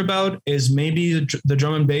particular about is maybe the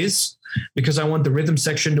drum and bass, because I want the rhythm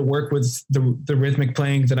section to work with the rhythmic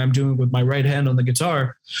playing that I'm doing with my right hand on the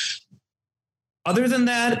guitar. Other than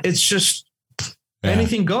that, it's just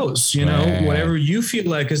anything goes, whatever you feel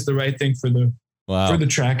like is the right thing for the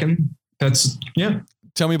track. And that's,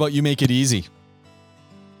 Tell me about You Make It Easy.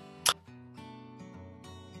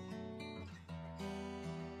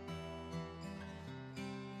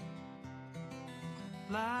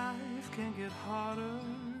 Life can get harder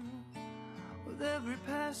with every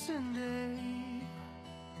passing day.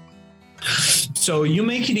 So You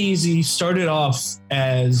Make It Easy started off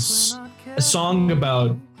as a song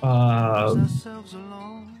about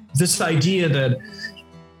this idea that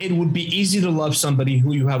it would be easy to love somebody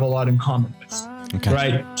who you have a lot in common with. Okay.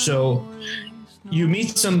 Right? So you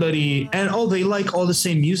meet somebody and, they like all the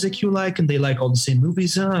same music you like, and they like all the same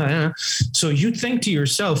movies. So you think to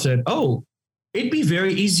yourself that, it'd be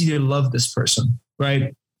very easy to love this person,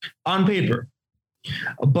 right? On paper.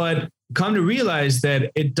 But come to realize that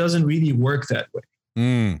it doesn't really work that way.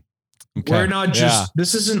 Okay. We're not just,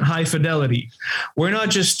 this isn't high fidelity. We're not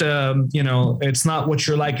just, it's not what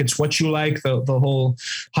you're like, it's what you like, the whole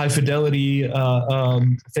high fidelity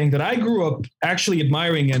thing that I grew up actually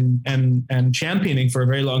admiring and championing for a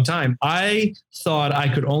very long time. I thought I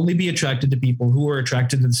could only be attracted to people who were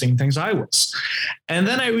attracted to the same things I was. And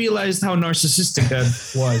then I realized how narcissistic that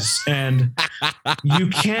was. And you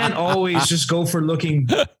can't always just go looking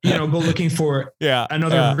for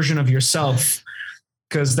another version of yourself.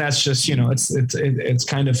 Because that's just, it's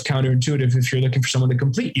kind of counterintuitive if you're looking for someone to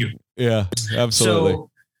complete you. Yeah, absolutely.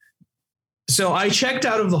 So I checked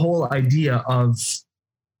out of the whole idea of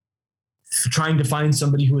trying to find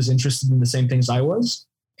somebody who was interested in the same things I was.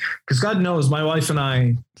 Because God knows my wife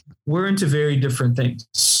and we're into very different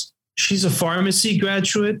things. She's a pharmacy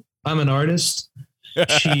graduate. I'm an artist.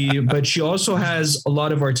 But she also has a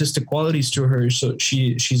lot of artistic qualities to her. So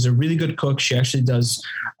she's a really good cook. She actually does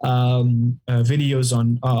videos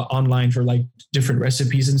on online for like different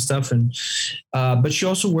recipes and stuff. And but she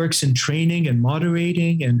also works in training and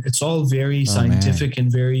moderating, and it's all very scientific and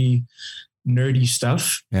very nerdy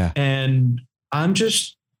stuff. Yeah. And I'm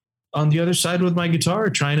just on the other side with my guitar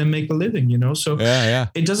trying to make a living, So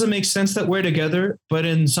it doesn't make sense that we're together, but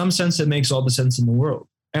in some sense it makes all the sense in the world.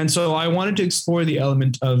 And so I wanted to explore the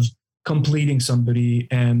element of completing somebody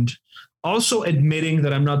and also admitting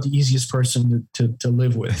that I'm not the easiest person to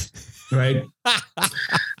live with, right?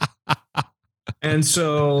 And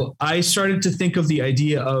so I started to think of the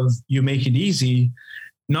idea of You Make It Easy,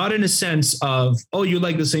 not in a sense of, you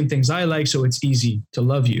like the same things I like, so it's easy to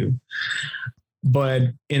love you, but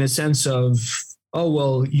in a sense of,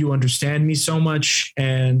 you understand me so much,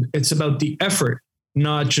 and it's about the effort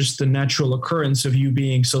not just the natural occurrence of you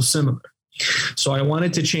being so similar. So I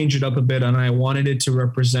wanted to change it up a bit, and I wanted it to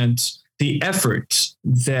represent the effort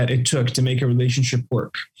that it took to make a relationship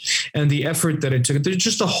work, and the effort that it took. There's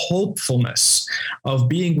just a hopefulness of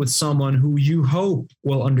being with someone who you hope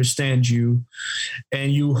will understand you,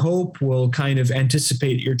 and you hope will kind of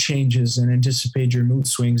anticipate your changes and anticipate your mood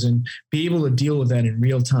swings and be able to deal with that in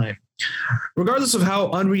real time, regardless of how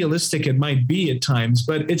unrealistic it might be at times.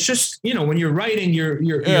 But it's just, when you're writing,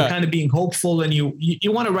 you're kind of being hopeful, and you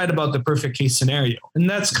want to write about the perfect case scenario. And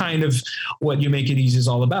that's kind of what You Make It Easy is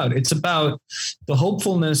all about. It's about the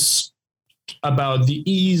hopefulness, about the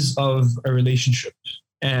ease of a relationship.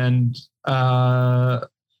 And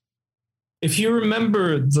if you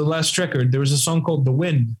remember the last record, there was a song called The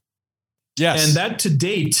Wind. Yes. And that to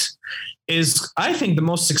date is, I think, the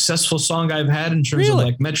most successful song I've had in terms of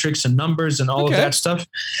like metrics and numbers and all of that stuff.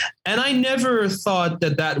 And I never thought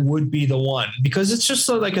that would be the one, because it's just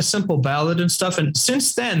like a simple ballad and stuff. And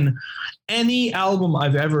since then, any album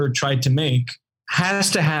I've ever tried to make has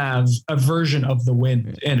to have a version of The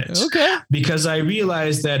Wind in it. Okay. Because I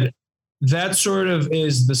realized that sort of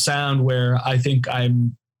is the sound where I think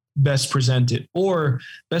I'm best presented or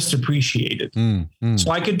best appreciated.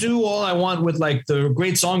 So I could do all I want with like the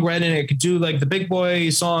great songwriting. I could do like the big boy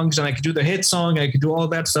songs, and I could do the hit song. I could do all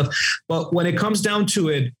that stuff. But when it comes down to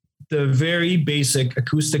it, the very basic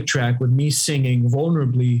acoustic track with me singing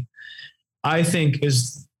vulnerably, I think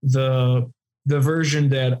is the version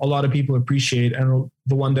that a lot of people appreciate and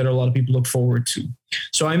the one that a lot of people look forward to.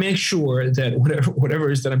 So I make sure that whatever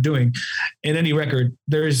it is that I'm doing in any record,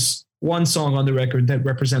 there's one song on the record that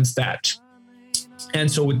represents that. And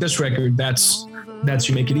so with this record, that's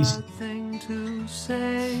You Make It Easy.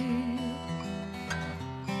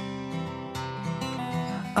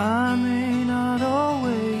 I may not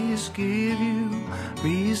always give you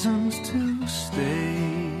reasons to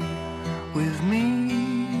stay with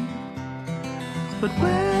me, but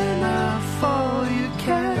when I fall, you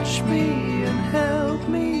catch me and help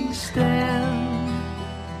me stand.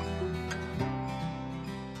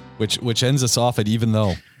 Which ends us off at Even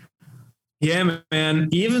Though. Yeah, man.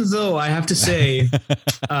 Even Though, I have to say,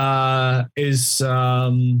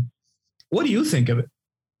 what do you think of it?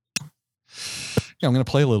 Yeah, I'm going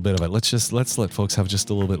to play a little bit of it. Let's let folks have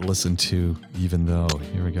just a little bit to listen to Even Though.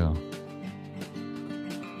 Here we go.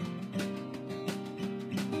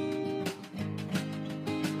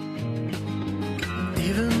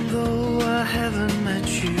 Even though I haven't met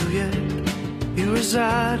you yet, you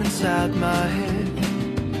reside inside my head.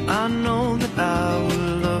 I know that I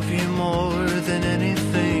will love you more than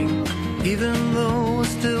anything. Even though I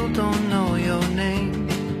still don't know your name,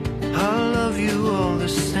 I'll love you all the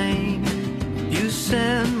same. You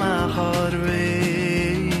send my heart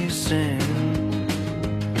racing.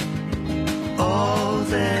 All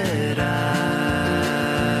that I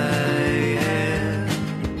have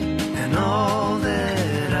and all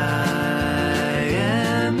that I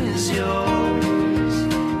am is yours.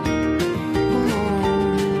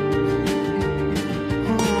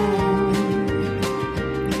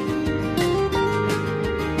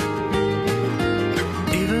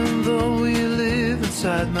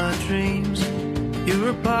 Inside my dreams, you're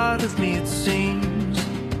a part of me, it seems,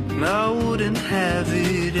 and I wouldn't have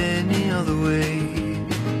it any other way.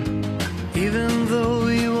 Even though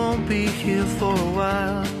we won't be here for a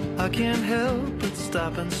while, I can't help but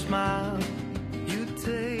stop and smile. You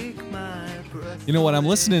take my breath. You know what? I'm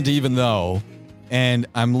listening to Even Though, and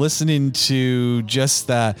I'm listening to just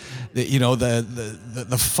the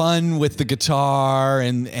fun with the guitar,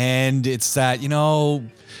 and it's that,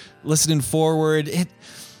 listening forward,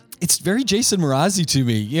 it's very Jason Mrazzi to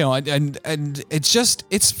me, and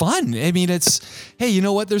it's fun. I mean, it's, hey, you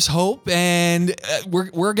know what? There's hope, and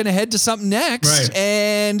we're gonna head to something next, right,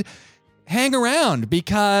 and hang around,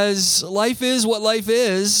 because life is what life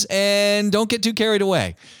is, and don't get too carried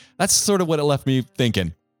away. That's sort of what it left me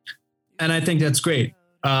thinking. And I think that's great.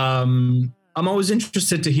 I'm always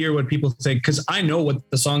interested to hear what people think, because I know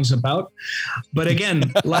what the song's about. But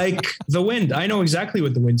again, like The Wind, I know exactly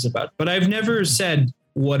what The Wind's about, but I've never said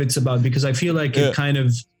what it's about, because I feel like it kind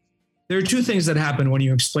of, there are two things that happen when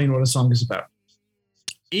you explain what a song is about.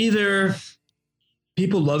 Either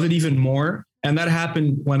people love it even more, and that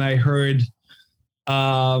happened when I heard,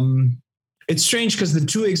 it's strange because the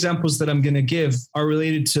two examples that I'm going to give are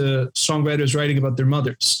related to songwriters writing about their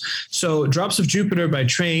mothers. So Drops of Jupiter by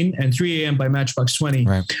Train and 3 a.m. by Matchbox 20.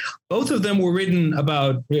 Right. Both of them were written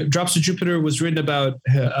about, Drops of Jupiter was written about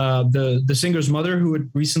the singer's mother who had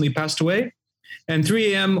recently passed away. And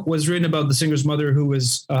 3 a.m. was written about the singer's mother who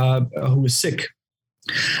was sick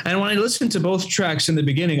And when I listened to both tracks in the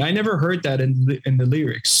beginning, I never heard that in the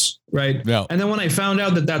lyrics, right? Yeah. And then when I found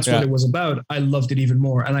out that that's what it was about, I loved it even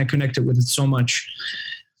more, and I connected with it so much.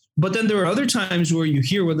 But then there are other times where you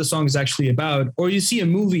hear what the song is actually about, or you see a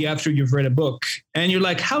movie after you've read a book, and you're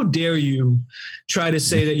like, how dare you try to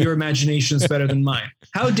say that your imagination is better than mine?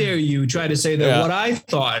 How dare you try to say that what I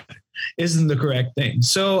thought isn't the correct thing?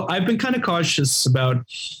 So I've been kind of cautious about,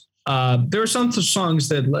 there are some songs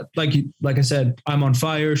that, like I said, I'm on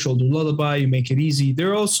Fire, Shoulder Lullaby, You Make It Easy.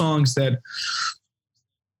 They're all songs that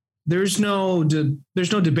there's no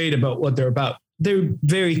debate about what they're about. They're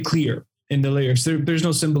very clear in the lyrics. There's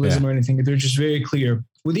no symbolism or anything. They're just very clear.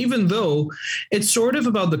 With Even Though, it's sort of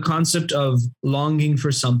about the concept of longing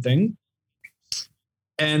for something,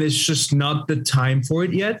 and it's just not the time for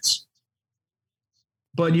it yet.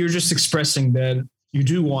 But you're just expressing that you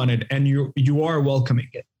do want it, and you are welcoming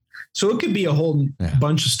it. So it could be a whole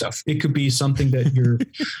bunch of stuff. It could be something that you're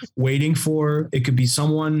waiting for. It could be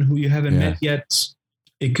someone who you haven't met yet.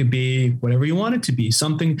 It could be whatever you want it to be.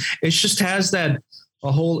 Something. It just has that.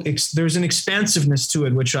 There's an expansiveness to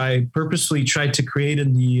it, which I purposely tried to create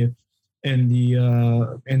in the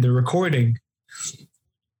recording.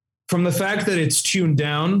 From the fact that it's tuned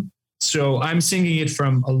down, so I'm singing it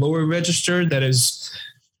from a lower register that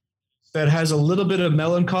has a little bit of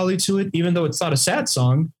melancholy to it, even though it's not a sad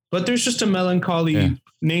song. But there's just a melancholy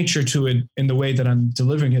nature to it in the way that I'm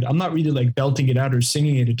delivering it. I'm not really like belting it out or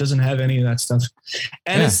singing it. It doesn't have any of that stuff,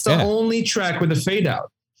 and it's the only track with a fade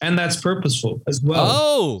out. And that's purposeful as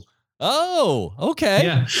well. Oh, okay.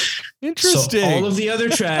 Yeah. Interesting. So all of the other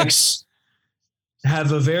tracks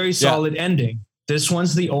have a very solid ending. This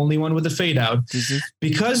one's the only one with a fade out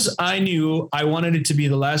because I knew I wanted it to be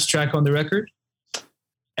the last track on the record.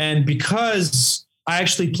 And because I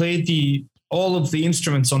actually played all of the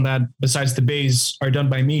instruments on that, besides the bass, are done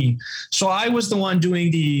by me. So I was the one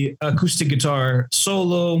doing the acoustic guitar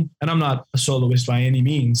solo, and I'm not a soloist by any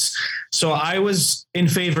means. So I was in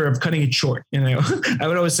favor of cutting it short. You know, I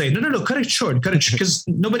would always say, no, cut it short, because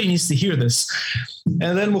nobody needs to hear this.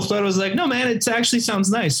 And then Mukhtar was like, no, man, it actually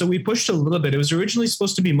sounds nice. So we pushed a little bit. It was originally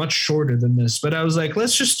supposed to be much shorter than this, but I was like, all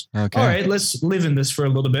right, let's live in this for a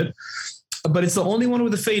little bit. But it's the only one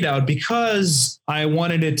with a fade out because I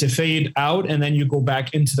wanted it to fade out and then you go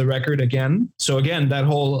back into the record again. So again, that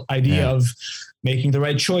whole idea of making the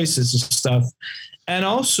right choices and stuff. And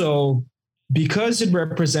also because it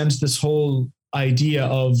represents this whole idea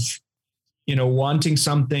of, you know, wanting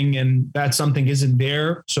something and that something isn't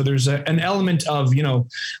there. So there's an element of, you know,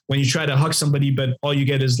 when you try to hug somebody, but all you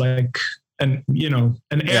get is like an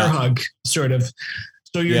air hug sort of.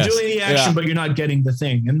 So you're doing the action, but you're not getting the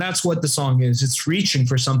thing. And that's what the song is. It's reaching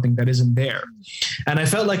for something that isn't there. And I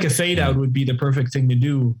felt like a fade out would be the perfect thing to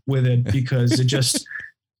do with it because it just,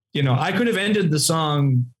 you know, I could have ended the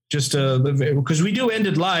song just because we do end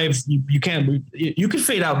it live. You could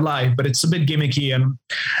fade out live, but it's a bit gimmicky. And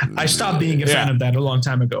I stopped being a fan of that a long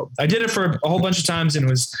time ago. I did it for a whole bunch of times and it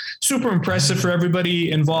was super impressive for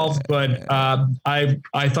everybody involved. But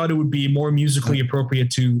I thought it would be more musically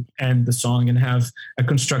appropriate to end the song and have a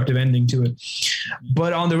constructive ending to it.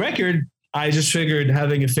 But on the record, I just figured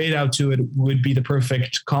having a fade out to it would be the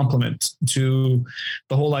perfect complement to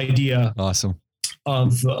the whole idea. Awesome.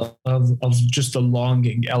 Of just a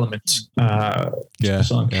longing element to the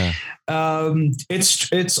song.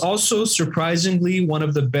 It's also surprisingly one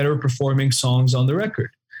of the better performing songs on the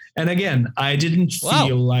record. And again, I didn't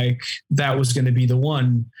feel like that was going to be the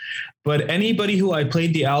one, but anybody who I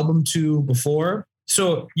played the album to before,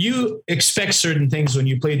 so you expect certain things when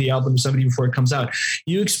you play the album to somebody before it comes out.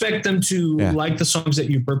 You expect them to like the songs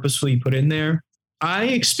that you purposefully put in there. I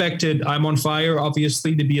expected I'm on Fire,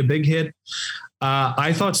 obviously, to be a big hit.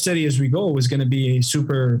 I thought Steady As We Go was going to be a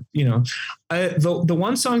super, you know, the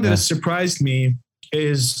one song that has surprised me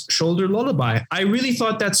is Shoulder Lullaby. I really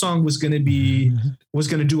thought that song was going to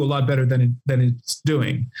do a lot better than it's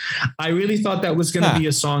doing. I really thought that was going to be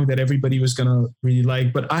a song that everybody was going to really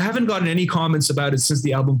like, but I haven't gotten any comments about it since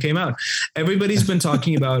the album came out. Everybody's been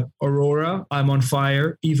talking about Aurora, I'm on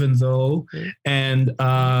Fire, Even Though, and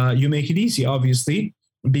You Make It Easy, obviously,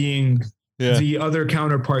 being the other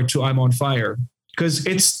counterpart to I'm on Fire. Because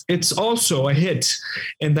it's also a hit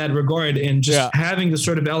in that regard, and just having the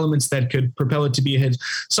sort of elements that could propel it to be a hit.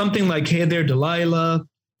 Something like Hey There Delilah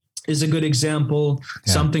is a good example.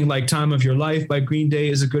 Something like Time of Your Life by Green Day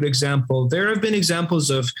is a good example. There have been examples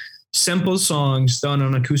of simple songs done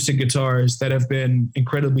on acoustic guitars that have been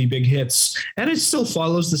incredibly big hits. And it still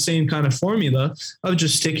follows the same kind of formula of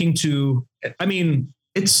just sticking to, I mean,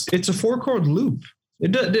 it's a 4-chord loop.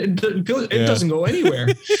 It doesn't go anywhere.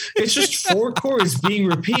 It's just 4 chords being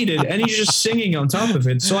repeated and he's just singing on top of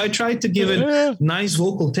it. So I tried to give it nice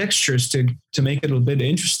vocal textures to make it a bit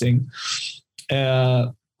interesting.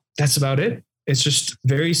 That's about it. It's just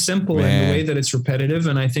very simple in the way that it's repetitive.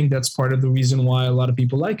 And I think that's part of the reason why a lot of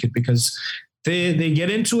people like it, because they get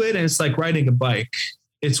into it and it's like riding a bike.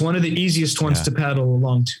 It's one of the easiest ones to paddle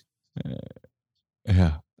along to.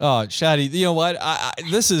 Yeah. Oh, Shadi, you know what?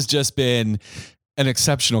 This has just been an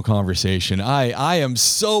exceptional conversation. I am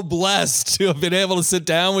so blessed to have been able to sit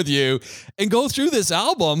down with you and go through this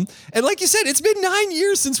album. And like you said, it's been 9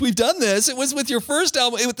 years since we've done this. It was with your first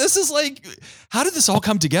album. This is like, how did this all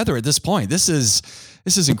come together at this point? This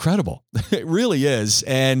is incredible. It really is.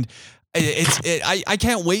 And I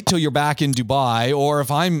can't wait till you're back in Dubai, or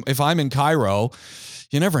if I'm in Cairo.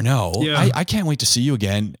 You never know. Yeah. I can't wait to see you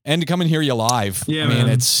again and to come and hear you live. Yeah, I mean,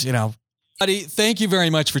 it's, buddy, thank you very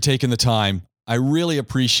much for taking the time. I really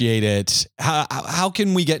appreciate it. How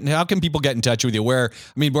can people get in touch with you? We're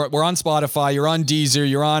on Spotify, you're on Deezer,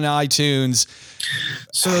 you're on iTunes.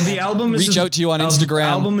 So the album reach out to you on Instagram. The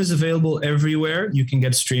album is available everywhere. You can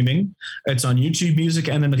get streaming. It's on YouTube Music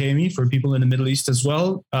and in Remy for people in the Middle East as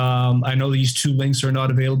well. I know these 2 links are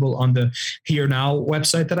not available on the Here Now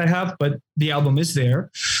website that I have, but the album is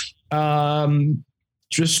there.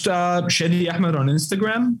 Just Shadi Ahmed on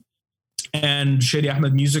Instagram. And Shadi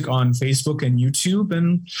Ahmed Music on Facebook and YouTube.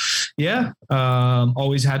 And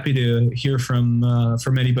always happy to hear from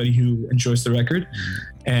anybody who enjoys the record.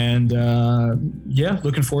 And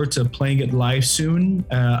looking forward to playing it live soon.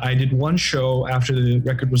 I did 1 show after the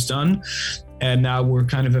record was done, and now we're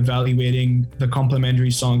kind of evaluating the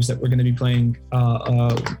complementary songs that we're going to be playing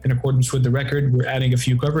in accordance with the record. We're adding a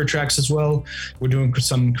few cover tracks as well. We're doing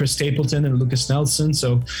some Chris Stapleton and Lucas Nelson,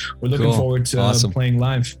 so we're looking forward to playing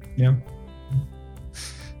live. Yeah.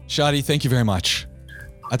 Shadi, thank you very much.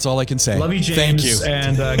 That's all I can say. Love you, James. Thank you.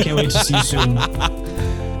 And can't wait to see you soon.